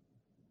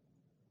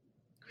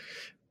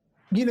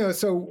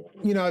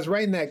was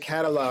writing that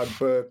catalog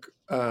book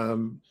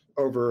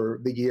over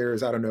the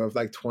years, I don't know, of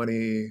like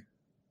 20,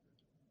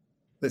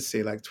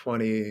 probably like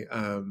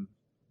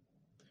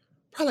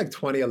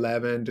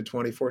 2011 to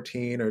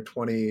 2014 or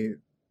 20,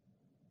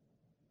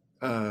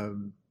 what are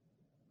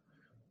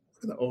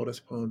the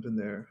oldest poems in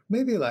there?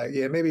 Maybe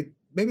maybe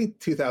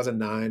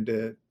 2009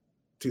 to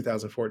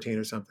 2014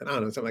 or something. I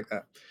don't know, something like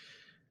that.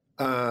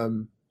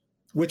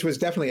 Which was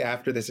definitely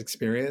after this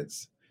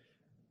experience.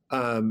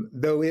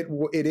 Though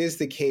it is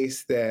the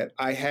case that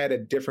I had a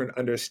different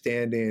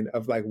understanding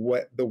of like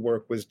what the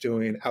work was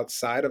doing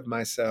outside of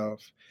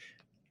myself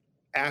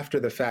after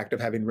the fact of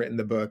having written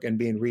the book and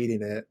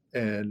reading it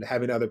and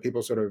having other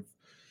people sort of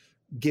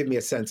give me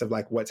a sense of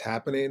like what's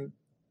happening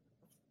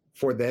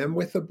for them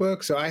with the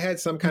book. So I had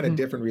some kind of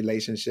different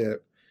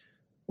relationship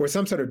or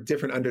some sort of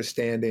different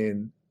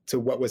understanding to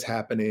what was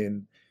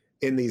happening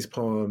in these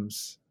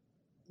poems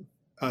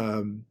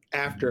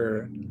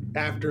after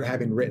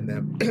having written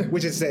them,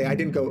 which is to say, I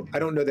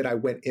don't know that I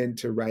went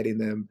into writing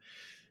them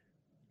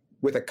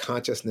with a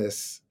conscious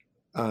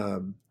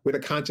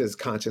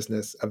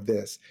consciousness of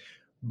this,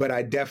 but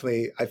I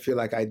feel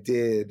like I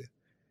did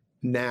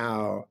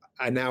now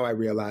I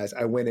realize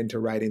I went into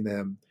writing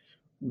them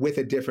with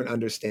a different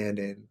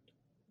understanding,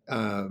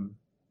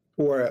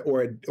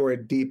 or a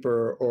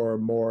deeper or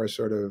more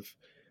sort of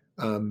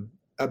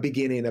a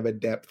beginning of a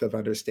depth of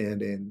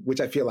understanding,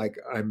 which I feel like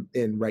I'm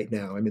in right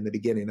now. I'm in the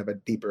beginning of a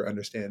deeper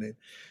understanding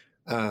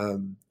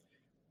than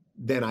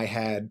I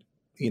had,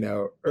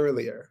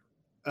 earlier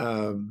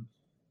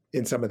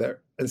in some of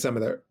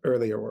the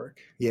earlier work.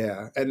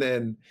 Yeah, and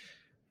then.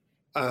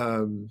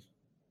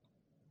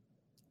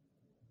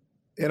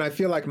 And I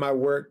feel like my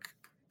work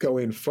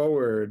going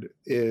forward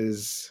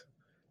is,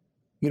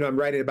 I'm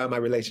writing about my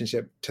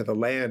relationship to the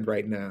land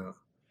right now.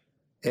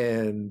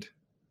 And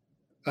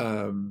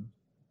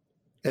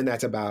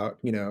that's about,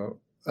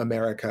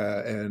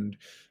 America and,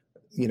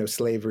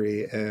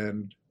 slavery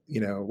and,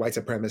 white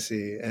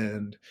supremacy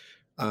and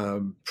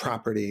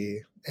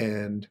property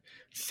and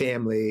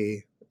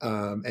family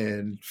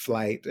and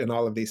flight and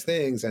all of these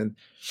things. And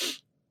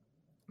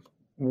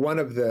one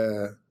of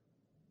the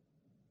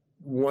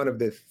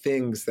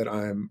things that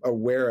I'm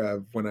aware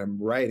of when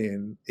I'm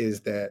writing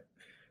is that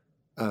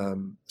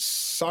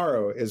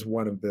sorrow is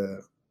one of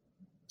the,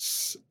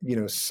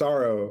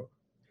 sorrow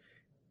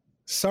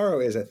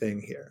is a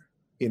thing here,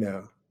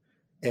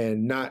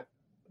 and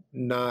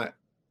not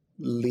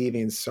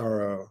leaving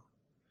sorrow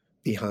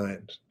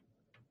behind,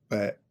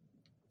 but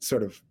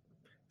sort of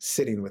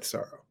sitting with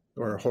sorrow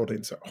or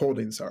holding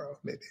sorrow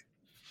maybe.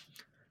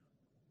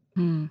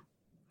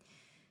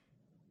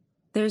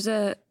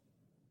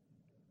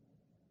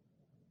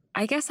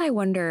 I guess I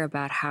wonder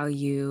about how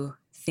you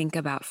think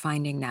about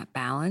finding that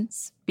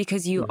balance,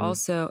 because you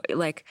also,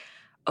 like,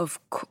 of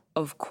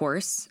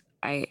course,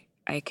 I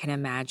can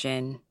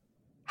imagine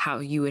how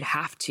you would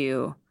have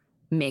to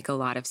make a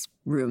lot of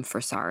room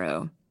for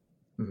sorrow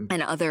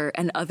and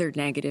other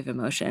negative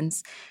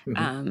emotions,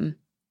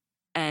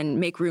 and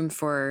make room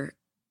for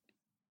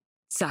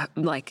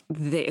like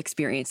the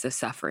experience of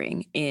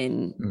suffering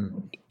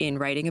in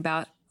writing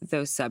about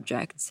those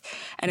subjects.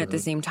 And at the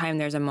same time,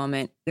 there's a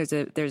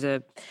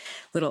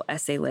little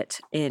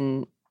essaylet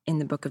in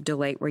the Book of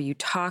Delight where you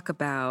talk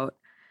about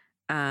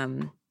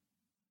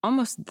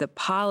almost the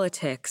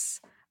politics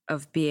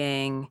of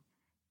being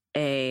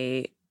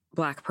a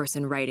Black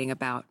person writing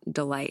about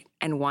delight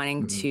and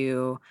wanting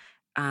to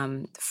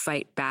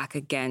fight back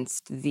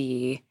against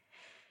the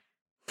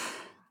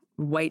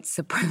white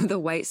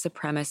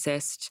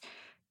supremacist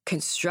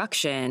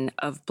construction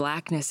of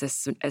Blackness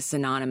as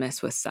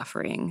synonymous with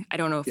suffering. I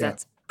don't know if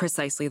that's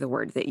precisely the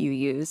word that you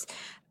use.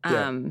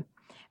 And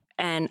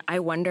I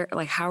wonder,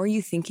 like, how are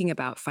you thinking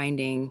about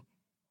finding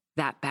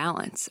that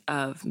balance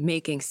of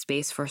making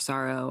space for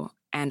sorrow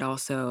and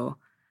also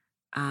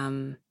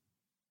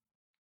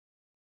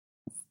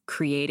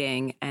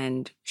creating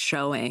and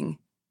showing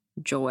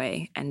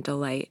joy and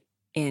delight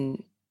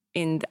in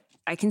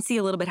I can see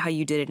a little bit how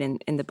you did it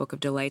in the Book of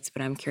Delights,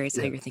 but I'm curious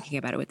how you're thinking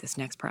about it with this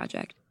next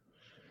project.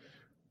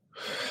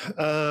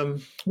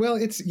 Well,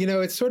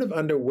 it's sort of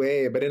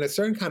underway, but in a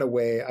certain kind of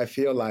way, I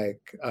feel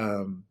like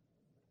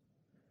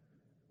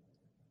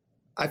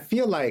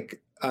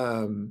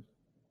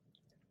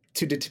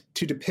to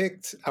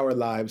depict our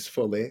lives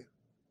fully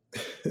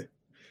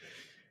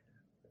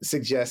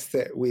suggests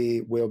that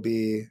we will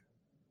be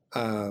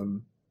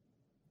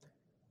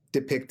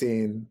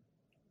depicting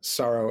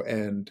sorrow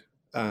and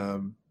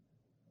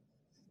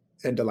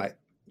delight.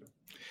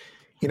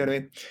 You know what I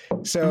mean?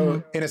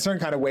 So in a certain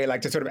kind of way,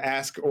 like to sort of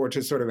ask or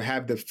to sort of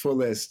have the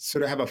fullest,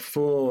 sort of have a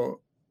full,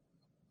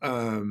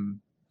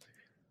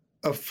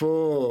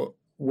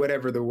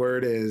 whatever the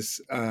word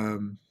is,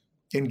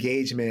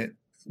 engagement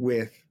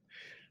with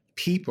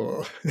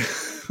people.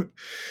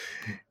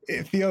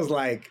 It feels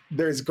like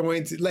there's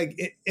going to,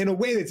 like, in a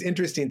way that's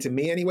interesting to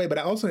me anyway, but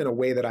also in a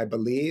way that I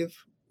believe,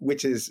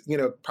 which is,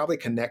 probably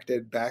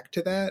connected back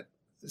to that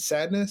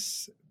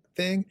sadness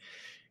thing,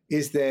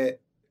 is that,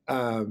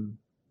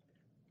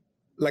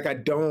 like, I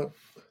don't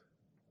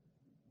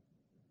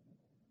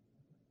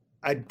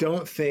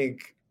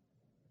think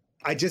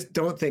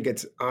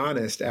it's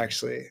honest,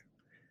 actually,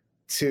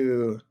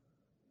 to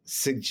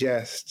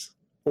suggest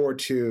or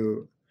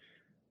to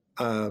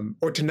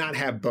not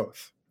have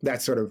both.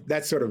 That's sort of,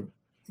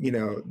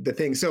 the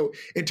thing. So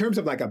in terms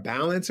of like a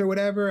balance or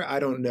whatever,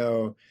 I don't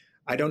know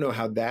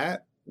how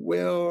that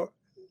will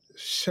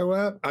show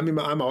up. I mean,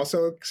 I'm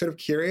also sort of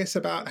curious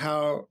about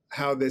how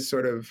this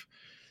sort of,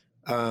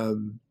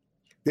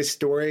 this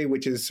story,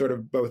 which is sort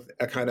of both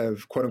a kind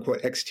of quote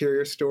unquote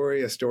exterior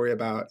story, a story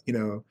about,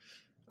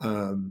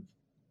 I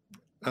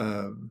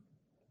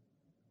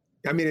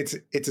mean,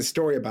 it's a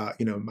story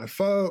about, my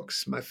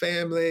folks, my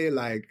family,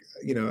 like,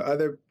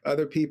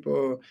 other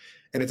people.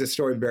 And it's a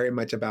story very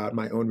much about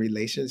my own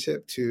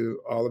relationship to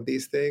all of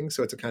these things.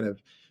 So it's a kind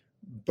of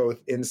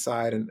both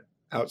inside and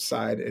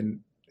outside.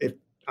 And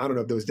I don't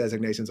know if those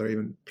designations are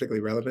even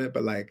particularly relevant,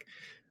 but like,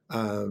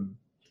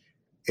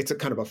 it's a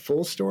kind of a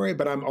full story,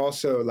 but I'm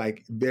also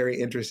like very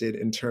interested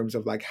in terms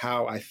of like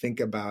how I think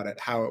about it,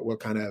 how it will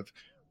kind of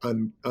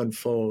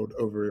unfold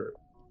over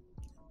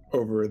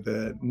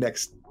the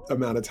next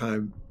amount of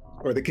time,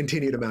 or the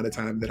continued amount of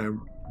time that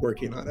I'm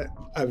working on it.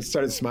 I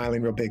started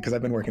smiling real big because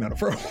I've been working on it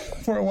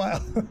for a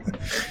while.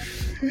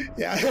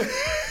 Yeah.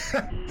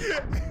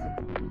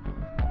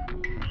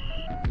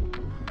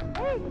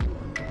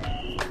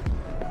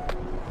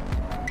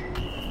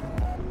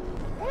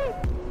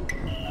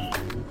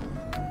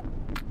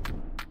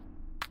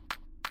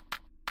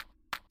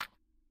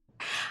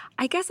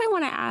 I guess I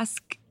want to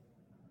ask,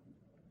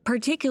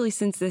 particularly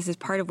since this is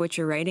part of what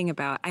you're writing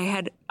about, I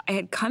had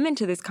come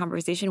into this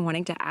conversation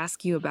wanting to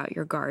ask you about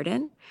your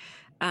garden.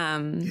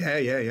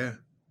 Yeah.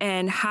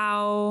 And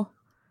how,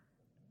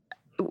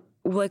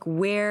 like,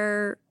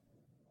 where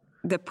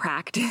the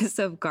practice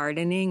of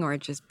gardening or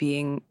just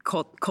being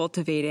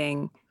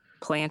cultivating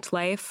plant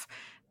life,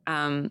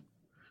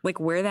 like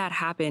where that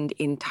happened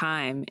in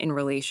time in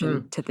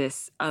relation to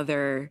this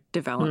other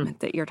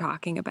development that you're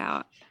talking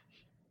about.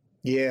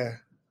 Yeah.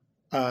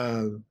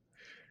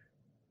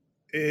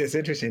 It's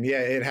interesting. Yeah,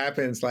 it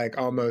happens like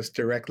almost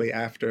directly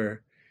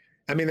after.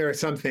 I mean, there are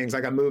some things,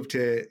 like I moved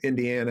to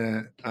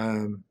Indiana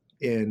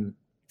in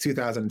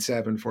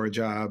 2007 for a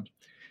job.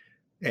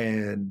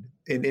 And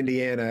in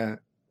Indiana,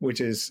 which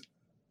is,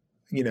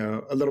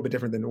 a little bit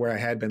different than where I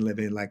had been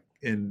living, like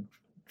in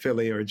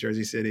Philly or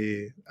Jersey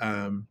City,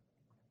 I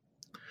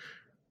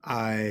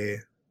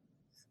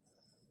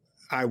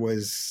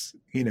was,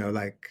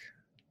 like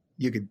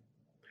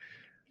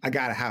I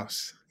got a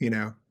house,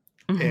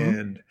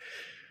 and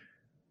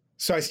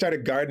so I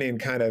started gardening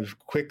kind of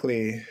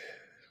quickly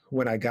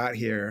when I got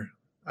here.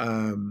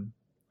 And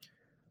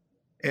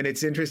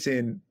it's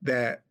interesting.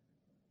 I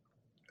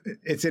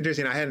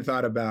hadn't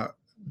thought about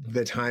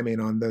the timing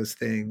on those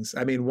things.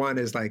 I mean, one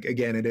is like,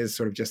 again, it is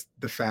sort of just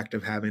the fact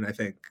of having, I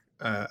think,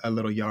 a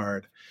little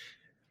yard.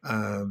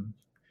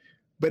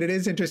 But it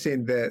is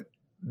interesting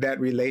that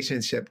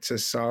relationship to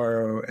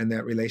sorrow and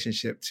that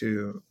relationship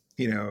to,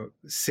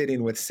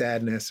 sitting with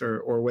sadness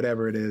or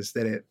whatever it is,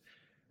 that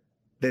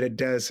it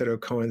does sort of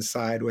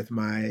coincide with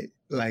my,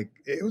 like,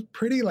 it was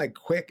pretty like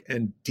quick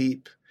and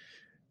deep,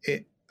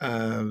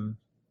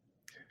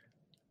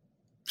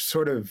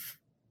 sort of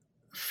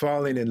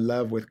falling in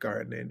love with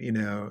gardening,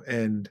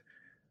 and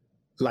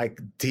like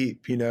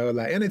deep,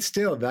 like, and it's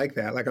still like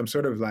that. Like I'm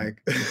sort of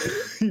like,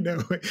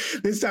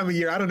 this time of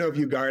year, I don't know if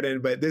you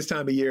garden, but this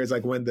time of year is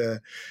like when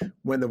the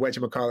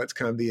whatchamacallits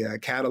come, the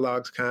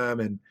catalogs come,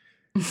 and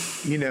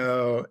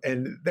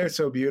and they're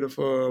so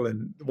beautiful.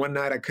 And one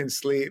night I couldn't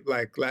sleep,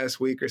 like last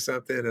week or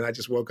something, and I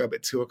just woke up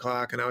at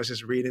 2:00 and I was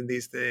just reading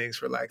these things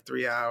for like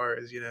 3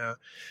 hours,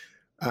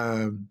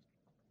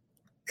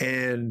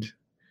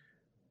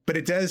 but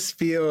it does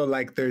feel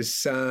like there's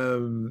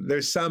some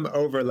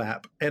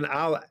overlap. And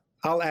I'll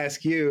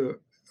ask you,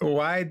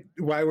 why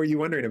were you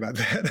wondering about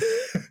that?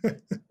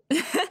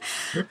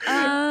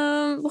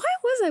 Why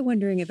was I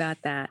wondering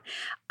about that?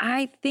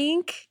 I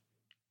think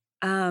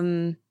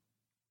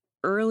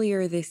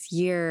earlier this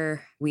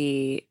year,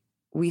 we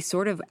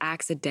sort of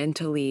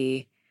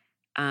accidentally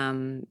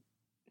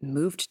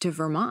moved to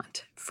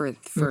Vermont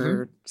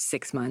for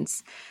 6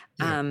 months.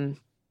 Yeah.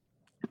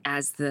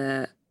 As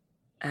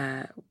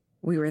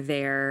we were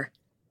there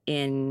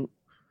in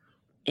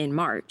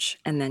March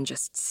and then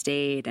just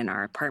stayed, and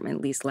our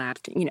apartment lease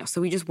lapsed,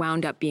 so we just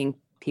wound up being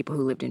people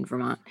who lived in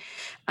Vermont.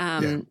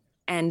 And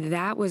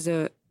that was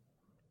a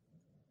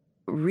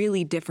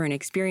really different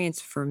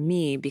experience for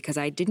me because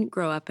I didn't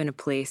grow up in a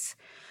place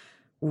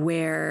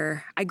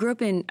where I grew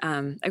up in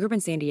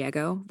San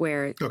Diego,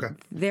 where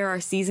there are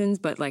seasons,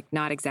 but like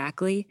not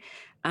exactly.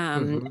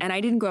 And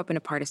I didn't grow up in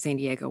a part of San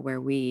Diego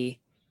where where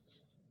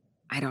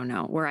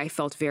I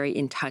felt very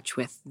in touch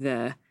with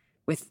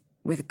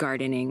with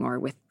gardening or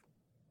with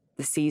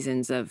the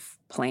seasons of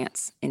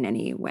plants in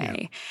any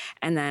way. Yeah.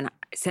 And then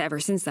ever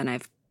since then,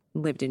 I've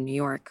lived in New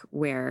York,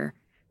 where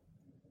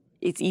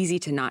it's easy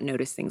to not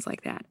notice things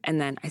like that.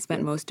 And then I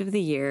spent most of the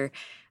year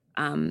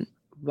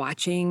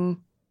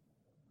watching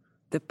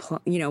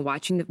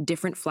the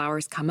different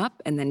flowers come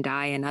up and then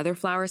die, and other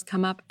flowers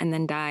come up and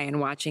then die, and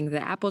watching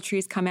the apple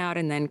trees come out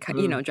and then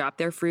drop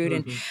their fruit,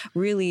 and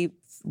really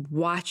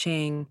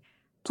watching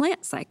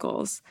plant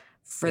cycles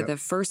for the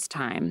first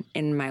time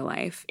in my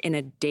life in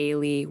a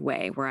daily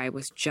way, where I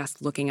was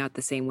just looking out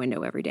the same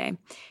window every day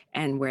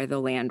and where the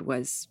land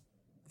was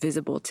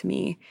visible to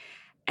me.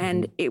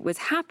 And it was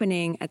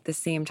happening at the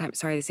same time.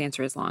 Sorry, this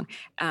answer is long.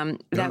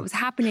 That was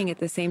happening at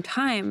the same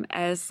time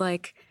as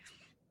like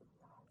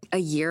a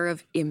year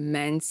of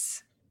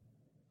immense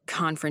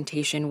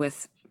confrontation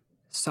with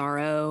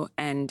sorrow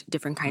and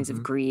different kinds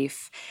of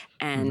grief,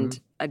 and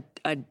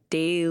a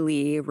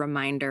daily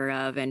reminder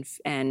of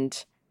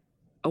and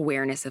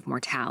awareness of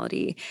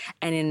mortality.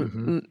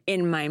 And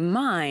in my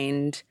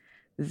mind,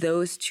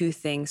 those two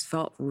things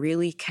felt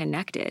really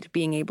connected,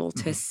 being able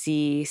to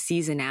see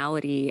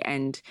seasonality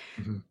and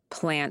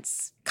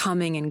plants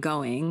coming and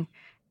going,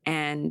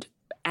 and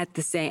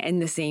in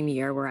the same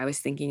year where I was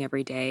thinking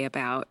every day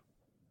about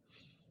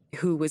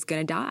who was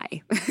going to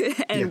die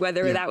and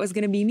whether that was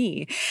going to be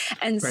me.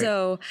 And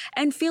so,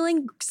 and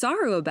feeling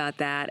sorrow about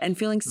that, and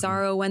feeling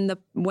sorrow when the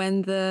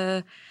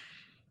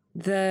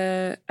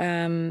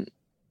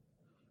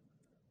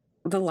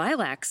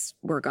lilacs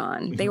were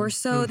gone. They were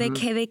so,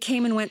 they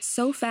came and went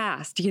so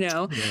fast, you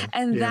know,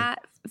 and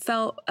that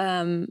felt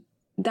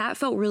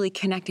really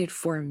connected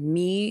for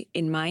me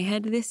in my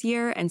head this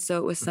year. And so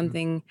it was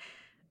something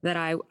that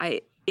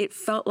it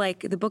felt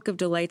like the Book of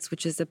Delights,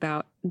 which is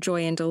about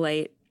joy and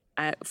delight,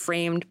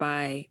 framed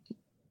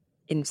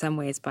in some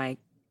ways by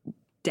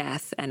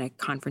death and a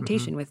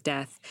confrontation with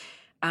death.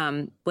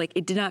 Like,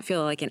 it did not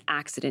feel like an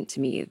accident to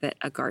me that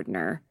a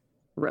gardener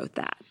wrote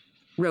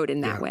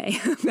in that way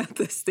about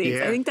those things.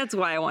 I think that's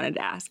why I wanted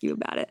to ask you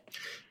about it.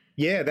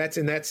 Yeah, that's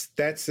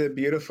a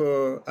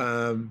beautiful,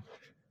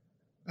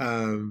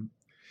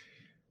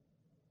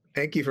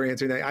 thank you for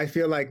answering that. I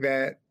feel like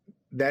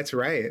that's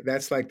right.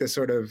 That's like the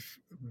sort of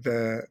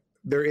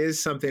there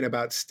is something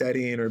about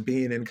studying or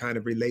being in kind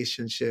of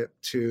relationship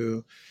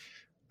to,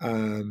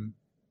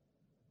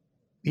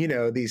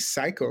 these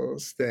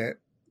cycles that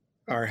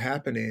are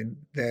happening,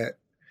 that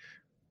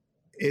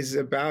is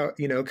about,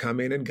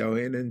 coming and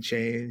going and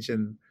change.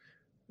 And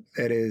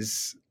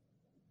it's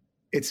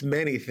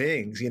many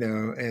things,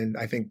 and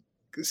I think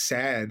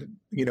sad,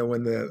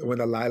 when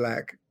the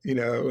lilac,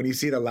 when you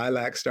see the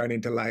lilac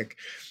starting to, like,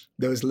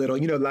 those little,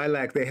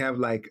 lilac, they have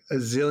like a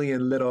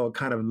zillion little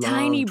kind of long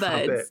tiny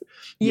trumpet. buds.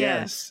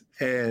 Yes.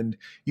 And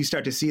you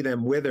start to see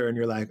them wither and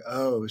you're like,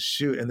 oh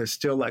shoot. And there's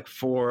still like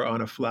 4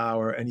 on a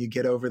flower, and you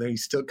get over there, you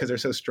still, cause they're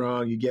so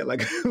strong, you get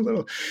like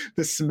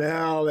the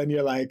smell, and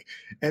you're like,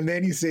 and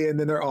then you see, and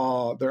then they're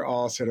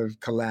all sort of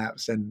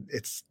collapsed, and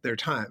their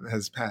time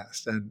has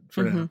passed. And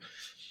for now,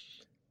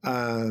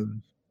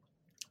 and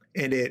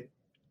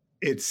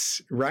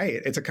it's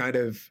right. It's a kind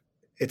of,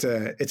 it's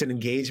an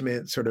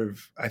engagement sort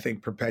of, I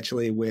think,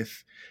 perpetually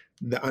with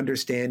the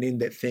understanding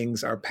that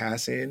things are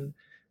passing,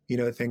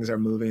 things are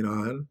moving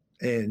on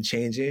and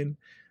changing.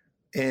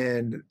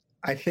 And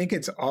I think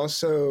it's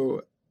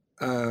also,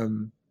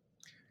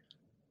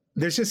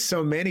 there's just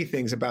so many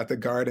things about the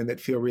garden that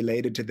feel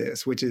related to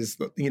this, which is,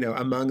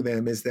 among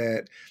them is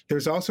that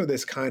there's also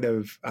this kind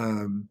of,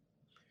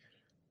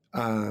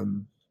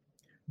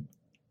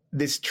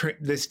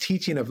 this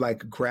teaching of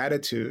like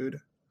gratitude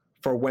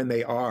for when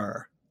they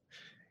are.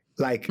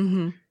 Like,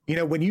 when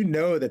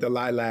that the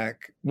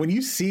lilac, when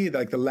you see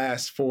like the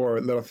last 4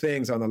 little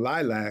things on the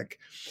lilac,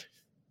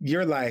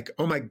 you're like,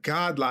 oh my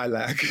God,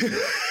 lilac.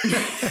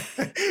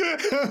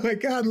 Oh my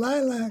God,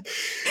 lilac,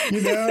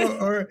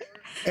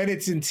 and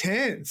it's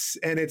intense,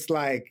 and it's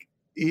like,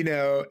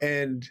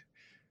 and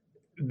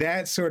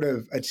that sort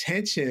of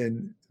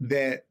attention,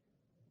 that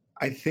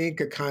I think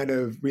a kind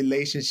of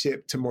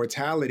relationship to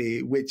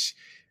mortality, which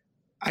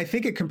I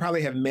think it can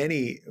probably have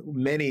many,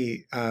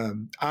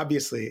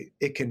 obviously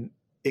it can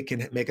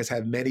make us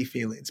have many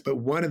feelings, but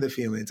one of the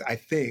feelings I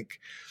think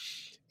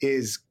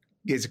is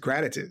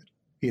gratitude,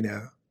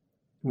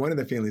 one of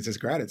the feelings is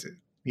gratitude,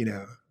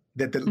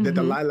 that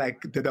the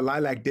lilac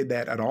did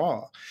that at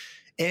all.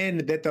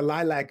 And that the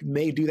lilac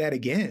may do that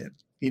again,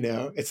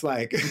 it's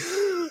like,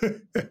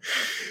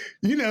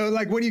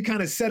 like when you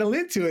kind of settle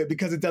into it,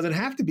 because it doesn't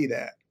have to be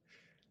that,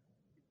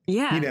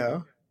 and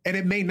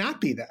it may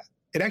not be that.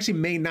 It actually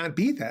may not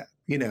be that,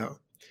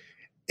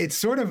 It's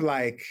sort of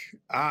like,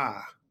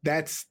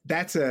 that's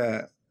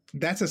a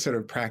sort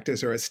of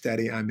practice or a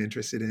study I'm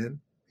interested in,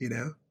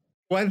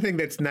 One thing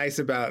that's nice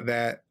about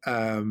that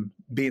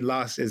being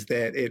lost is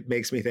that it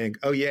makes me think,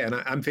 oh yeah, and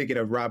I'm thinking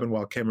of Robin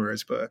Wall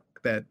Kimmerer's book,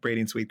 that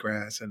Braiding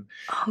Sweetgrass, and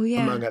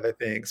among other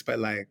things. But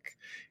like,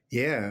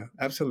 yeah,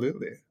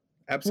 absolutely.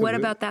 What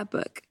about that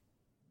book?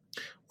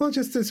 Well,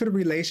 just the sort of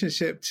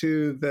relationship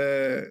to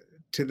the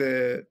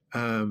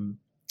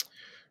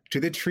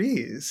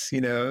trees, to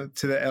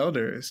the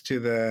elders, to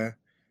the,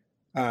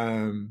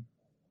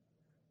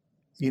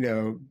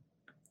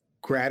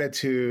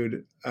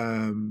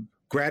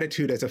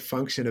 gratitude as a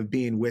function of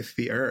being with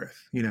the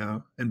earth,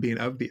 and being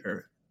of the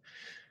earth.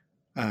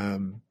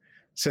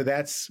 So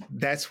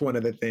that's one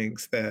of the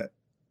things that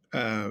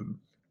I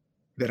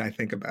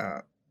think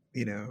about,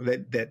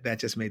 that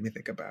just made me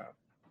think about.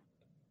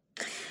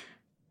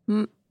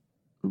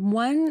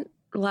 One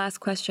last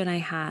question I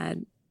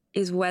had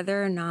is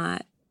whether or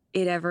not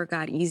it ever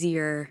got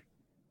easier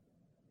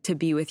to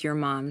be with your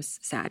mom's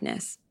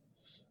sadness.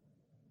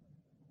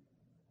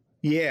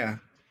 Yeah,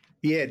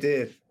 it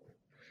did.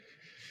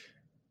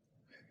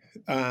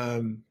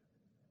 And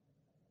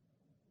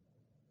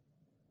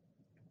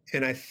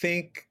I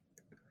think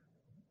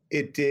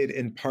it did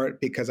in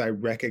part because I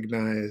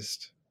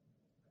recognized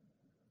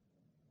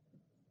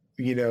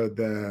you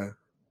know,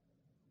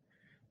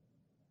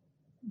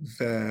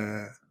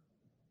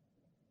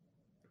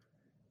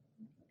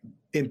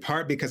 in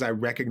part because I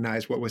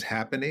recognized what was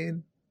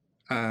happening,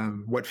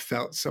 what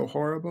felt so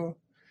horrible.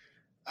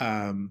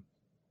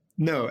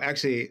 No,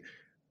 actually,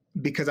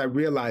 because I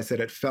realized that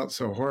it felt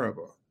so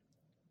horrible.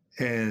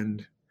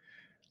 And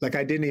like,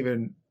 I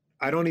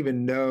don't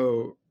even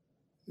know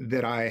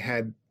that I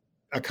had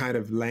a kind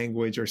of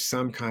language or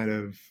some kind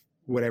of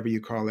whatever you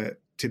call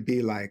it to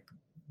be like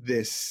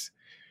this,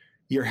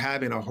 you're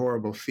having a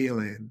horrible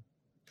feeling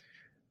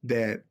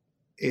that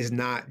is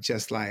not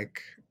just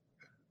like,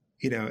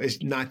 you know,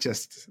 it's not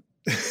just,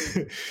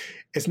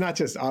 it's not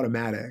just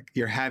automatic.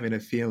 You're having a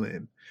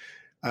feeling.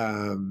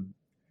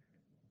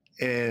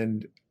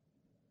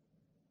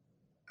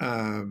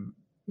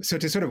 So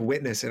to sort of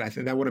witness it, I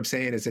think that what I'm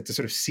saying is that to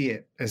sort of see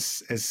it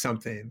as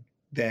something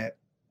that,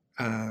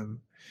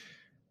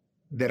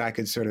 that I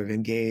could sort of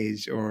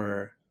engage,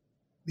 or,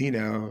 you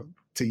know,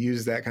 to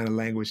use that kind of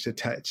language to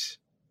touch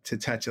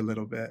a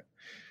little bit,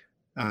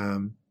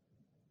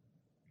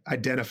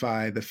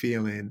 identify the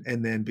feeling,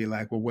 and then be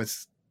like, well,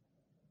 what's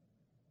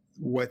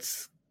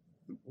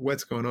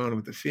going on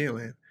with the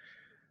feeling?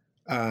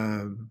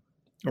 Or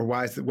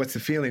what's the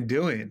feeling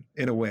doing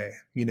in a way,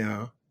 you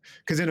know?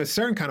 Because in a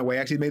certain kind of way,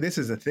 actually, maybe this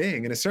is a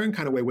thing, in a certain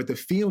kind of way, what the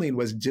feeling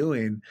was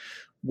doing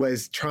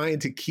was trying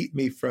to keep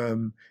me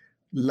from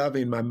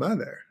loving my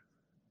mother.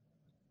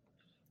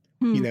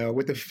 You know,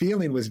 what the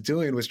feeling was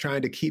doing was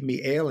trying to keep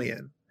me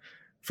alien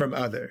from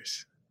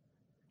others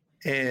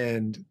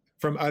and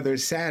from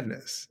others'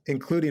 sadness,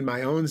 including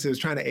my own. So it was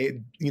trying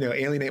to, you know,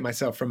 alienate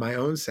myself from my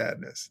own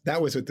sadness.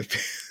 That was what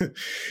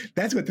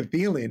that's what the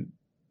feeling.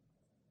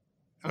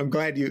 I'm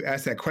glad you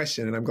asked that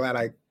question, and I'm glad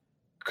I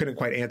couldn't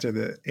quite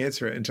answer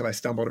it until I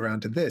stumbled around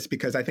to this,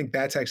 because I think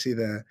that's actually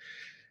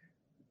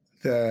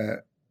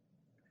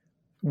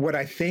what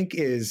I think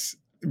is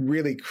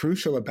really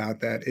crucial about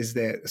that is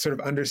that sort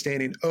of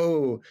understanding,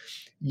 oh,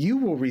 you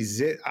will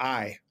resist,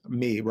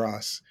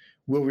 Ross,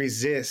 will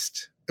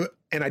resist,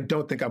 and I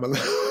don't think I'm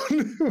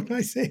alone when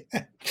I say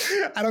that.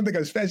 I don't think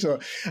I'm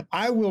special.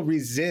 I will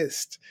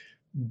resist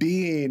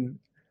being,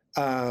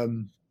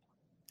 in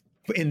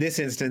this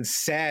instance,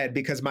 sad,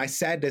 because my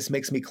sadness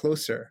makes me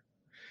closer.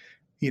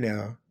 You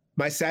know,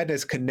 my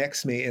sadness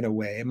connects me in a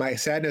way. My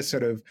sadness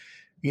sort of,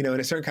 you know, in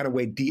a certain kind of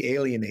way,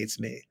 de-alienates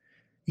me,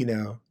 you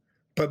know.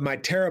 But my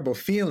terrible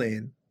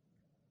feeling,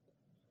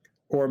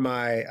 or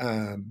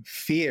my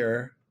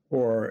fear,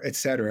 or et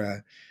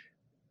cetera,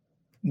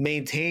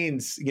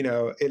 maintains, you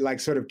know, it like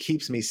sort of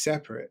keeps me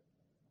separate.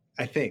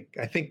 I think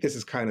this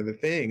is kind of the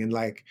thing. And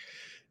like,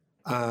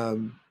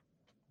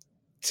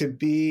 to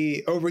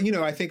be over, you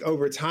know, I think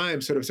over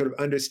time, sort of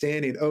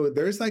understanding, oh,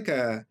 there's like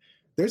a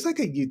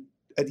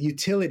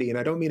utility, and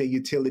I don't mean a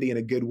utility in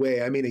a good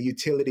way. I mean a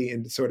utility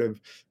in sort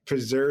of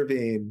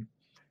preserving,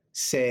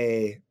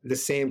 say, the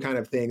same kind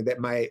of thing there's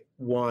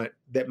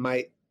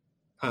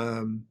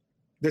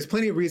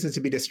plenty of reasons to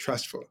be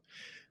distrustful.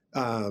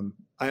 I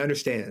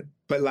understand,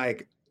 but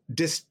like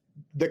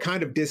the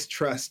kind of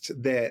distrust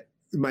that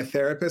my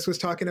therapist was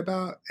talking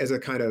about as a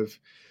kind of,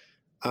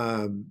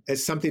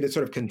 as something to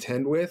sort of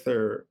contend with,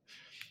 or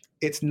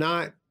it's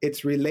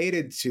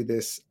related to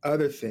this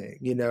other thing,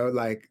 you know,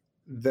 like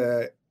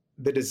the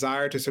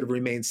desire to sort of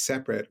remain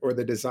separate, or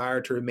the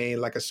desire to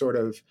remain like a sort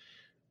of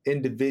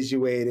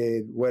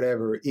individuated,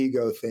 whatever,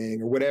 ego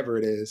thing, or whatever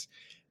it is,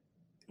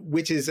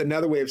 which is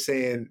another way of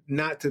saying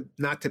not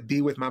to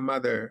be with my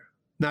mother,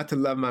 not to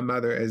love my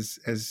mother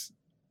as,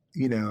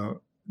 you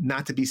know,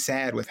 not to be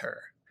sad with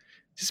her,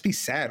 just be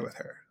sad with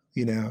her,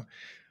 you know?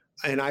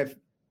 And I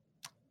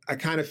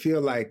kind of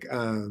feel like,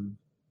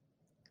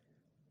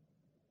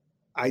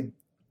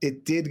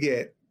 it did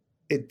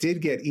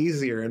get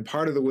easier. And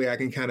part of the way I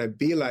can kind of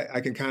be like, I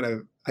can kind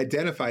of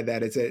identify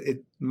that is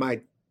that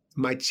my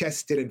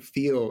chest didn't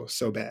feel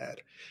so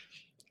bad.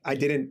 I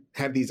didn't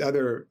have these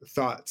other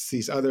thoughts,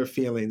 these other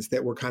feelings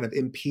that were kind of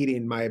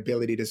impeding my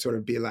ability to sort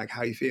of be like,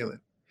 how you feeling?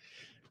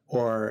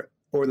 Or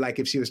like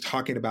if she was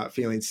talking about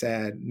feeling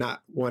sad,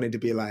 not wanting to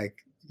be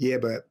like, yeah,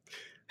 but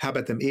how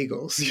about them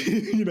Eagles?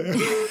 You know?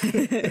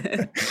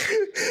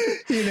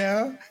 You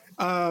know?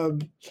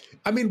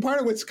 I mean, part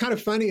of what's kind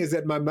of funny is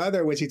that my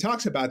mother, when she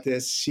talks about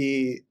this,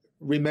 she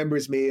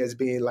remembers me as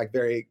being like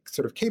very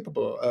sort of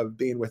capable of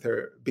being with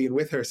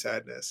her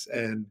sadness.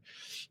 And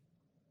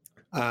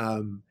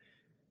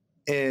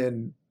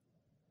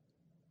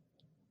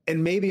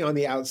maybe on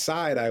the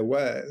outside I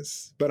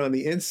was, but on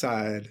the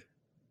inside,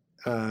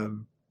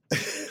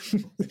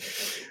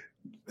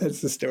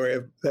 that's the story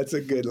of, that's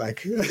a good,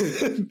 like,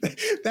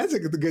 that's a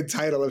good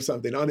title of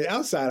something. On the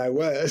outside I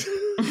was,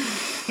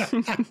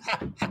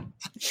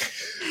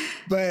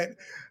 but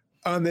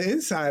on the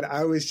inside,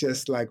 I was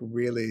just like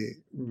really,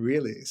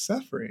 really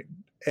suffering.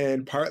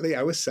 And partly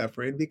I was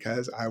suffering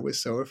because I was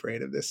so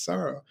afraid of this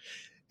sorrow.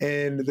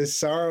 And the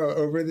sorrow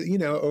over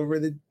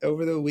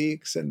the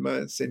weeks and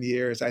months and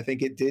years, I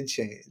think it did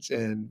change.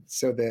 And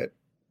so that,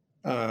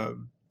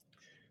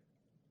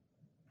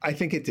 I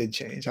think it did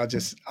change. I'll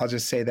just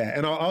say that.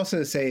 And I'll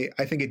also say,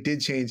 I think it did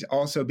change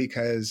also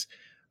because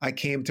I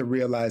came to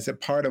realize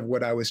that part of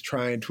what I was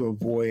trying to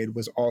avoid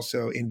was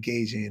also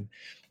engaging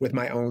with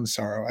my own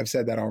sorrow. I've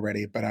said that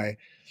already, but I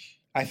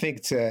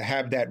think to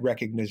have that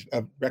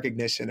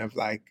recognition of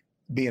like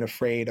being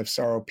afraid of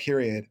sorrow,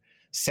 period,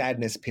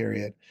 sadness,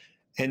 period.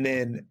 And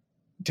then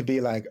to be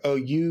like, oh,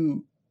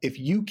 if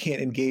you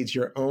can't engage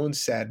your own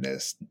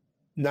sadness,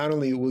 not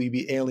only will you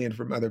be alien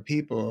from other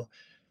people,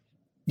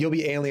 you'll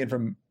be alien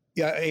from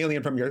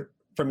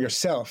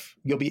yourself.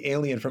 You'll be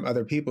alien from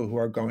other people who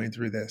are going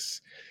through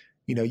this.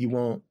 You know, you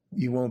won't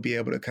be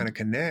able to kind of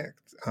connect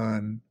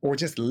on, or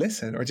just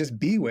listen, or just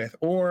be with,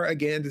 or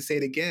again, to say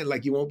it again,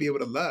 like you won't be able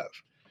to love.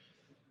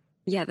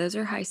 Yeah, those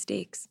are high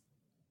stakes.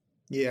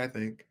 Yeah, I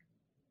think.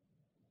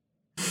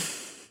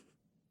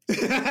 That's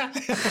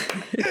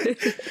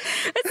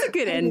a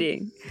good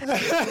ending.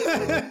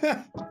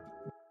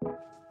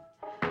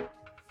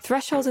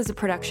 Threshold is a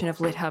production of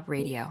LitHub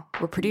Radio.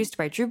 We're produced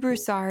by Drew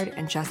Broussard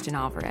and Justin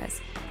Alvarez.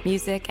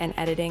 Music and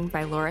editing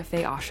by Laura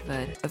Faye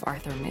Oshwood of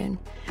Arthur Moon.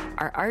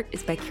 Our art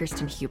is by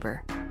Kirsten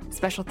Huber.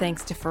 Special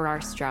thanks to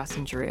Farrar, Straus,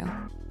 and Giroux.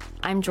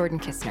 I'm Jordan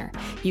Kistner.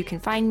 You can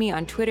find me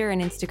on Twitter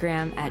and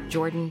Instagram at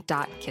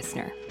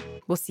jordan.kistner.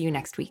 We'll see you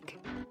next week.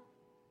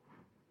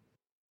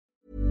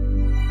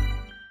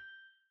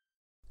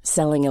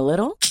 Selling a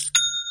little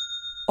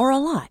or a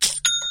lot?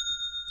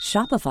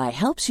 Shopify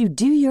helps you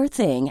do your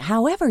thing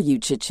however you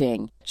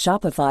cha-ching.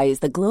 Shopify is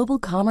the global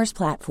commerce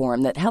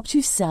platform that helps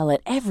you sell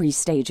at every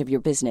stage of your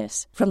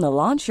business. From the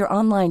launch your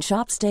online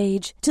shop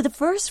stage to the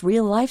first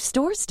real-life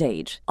store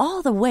stage,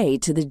 all the way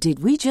to the did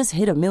we just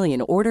hit a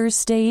million orders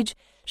stage.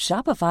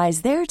 Shopify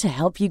is there to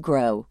help you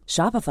grow.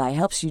 Shopify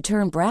helps you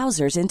turn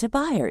browsers into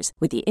buyers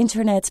with the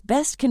internet's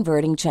best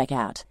converting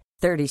checkout.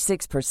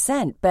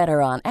 36%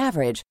 better on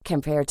average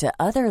compared to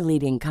other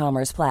leading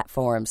commerce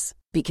platforms.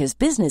 Because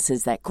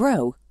businesses that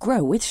grow,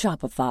 grow with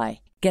Shopify.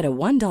 Get a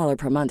 $1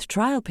 per month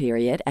trial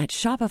period at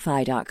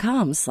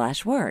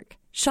shopify.com/work.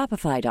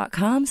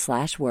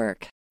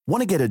 Shopify.com/work.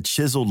 Want to get a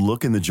chiseled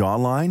look in the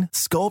jawline?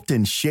 Sculpt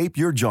and shape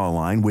your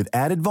jawline with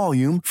added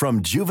volume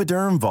from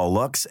Juvederm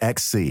Volux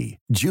XC.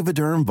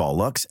 Juvederm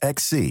Volux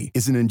XC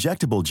is an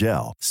injectable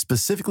gel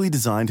specifically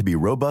designed to be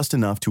robust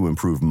enough to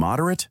improve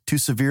moderate to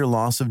severe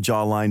loss of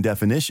jawline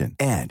definition.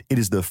 And it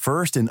is the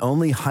first and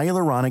only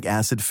hyaluronic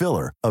acid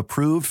filler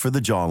approved for the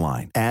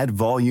jawline. Add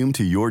volume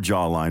to your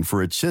jawline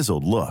for a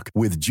chiseled look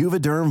with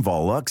Juvederm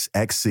Volux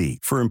XC.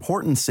 For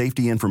important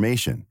safety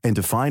information and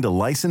to find a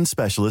licensed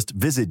specialist,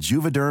 visit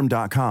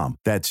Juvederm.com.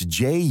 That's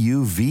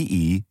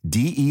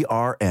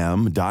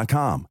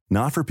Juvederm.com.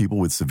 Not for people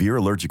with severe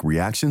allergic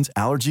reactions,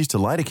 allergies to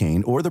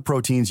lidocaine, or the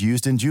proteins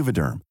used in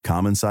Juvederm.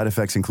 Common side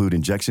effects include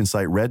injection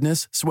site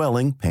redness,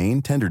 swelling,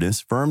 pain,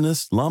 tenderness,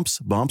 firmness, lumps,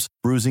 bumps,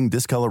 bruising,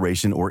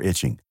 discoloration, or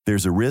itching.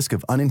 There's a risk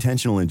of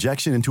unintentional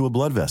injection into a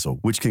blood vessel,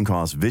 which can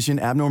cause vision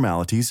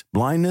abnormalities,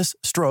 blindness,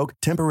 stroke,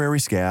 temporary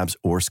scabs,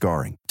 or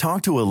scarring.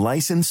 Talk to a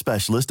licensed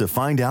specialist to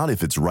find out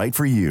if it's right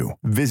for you.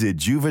 Visit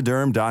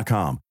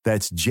Juvederm.com.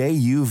 That's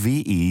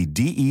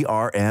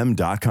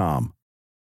Juvederm.com.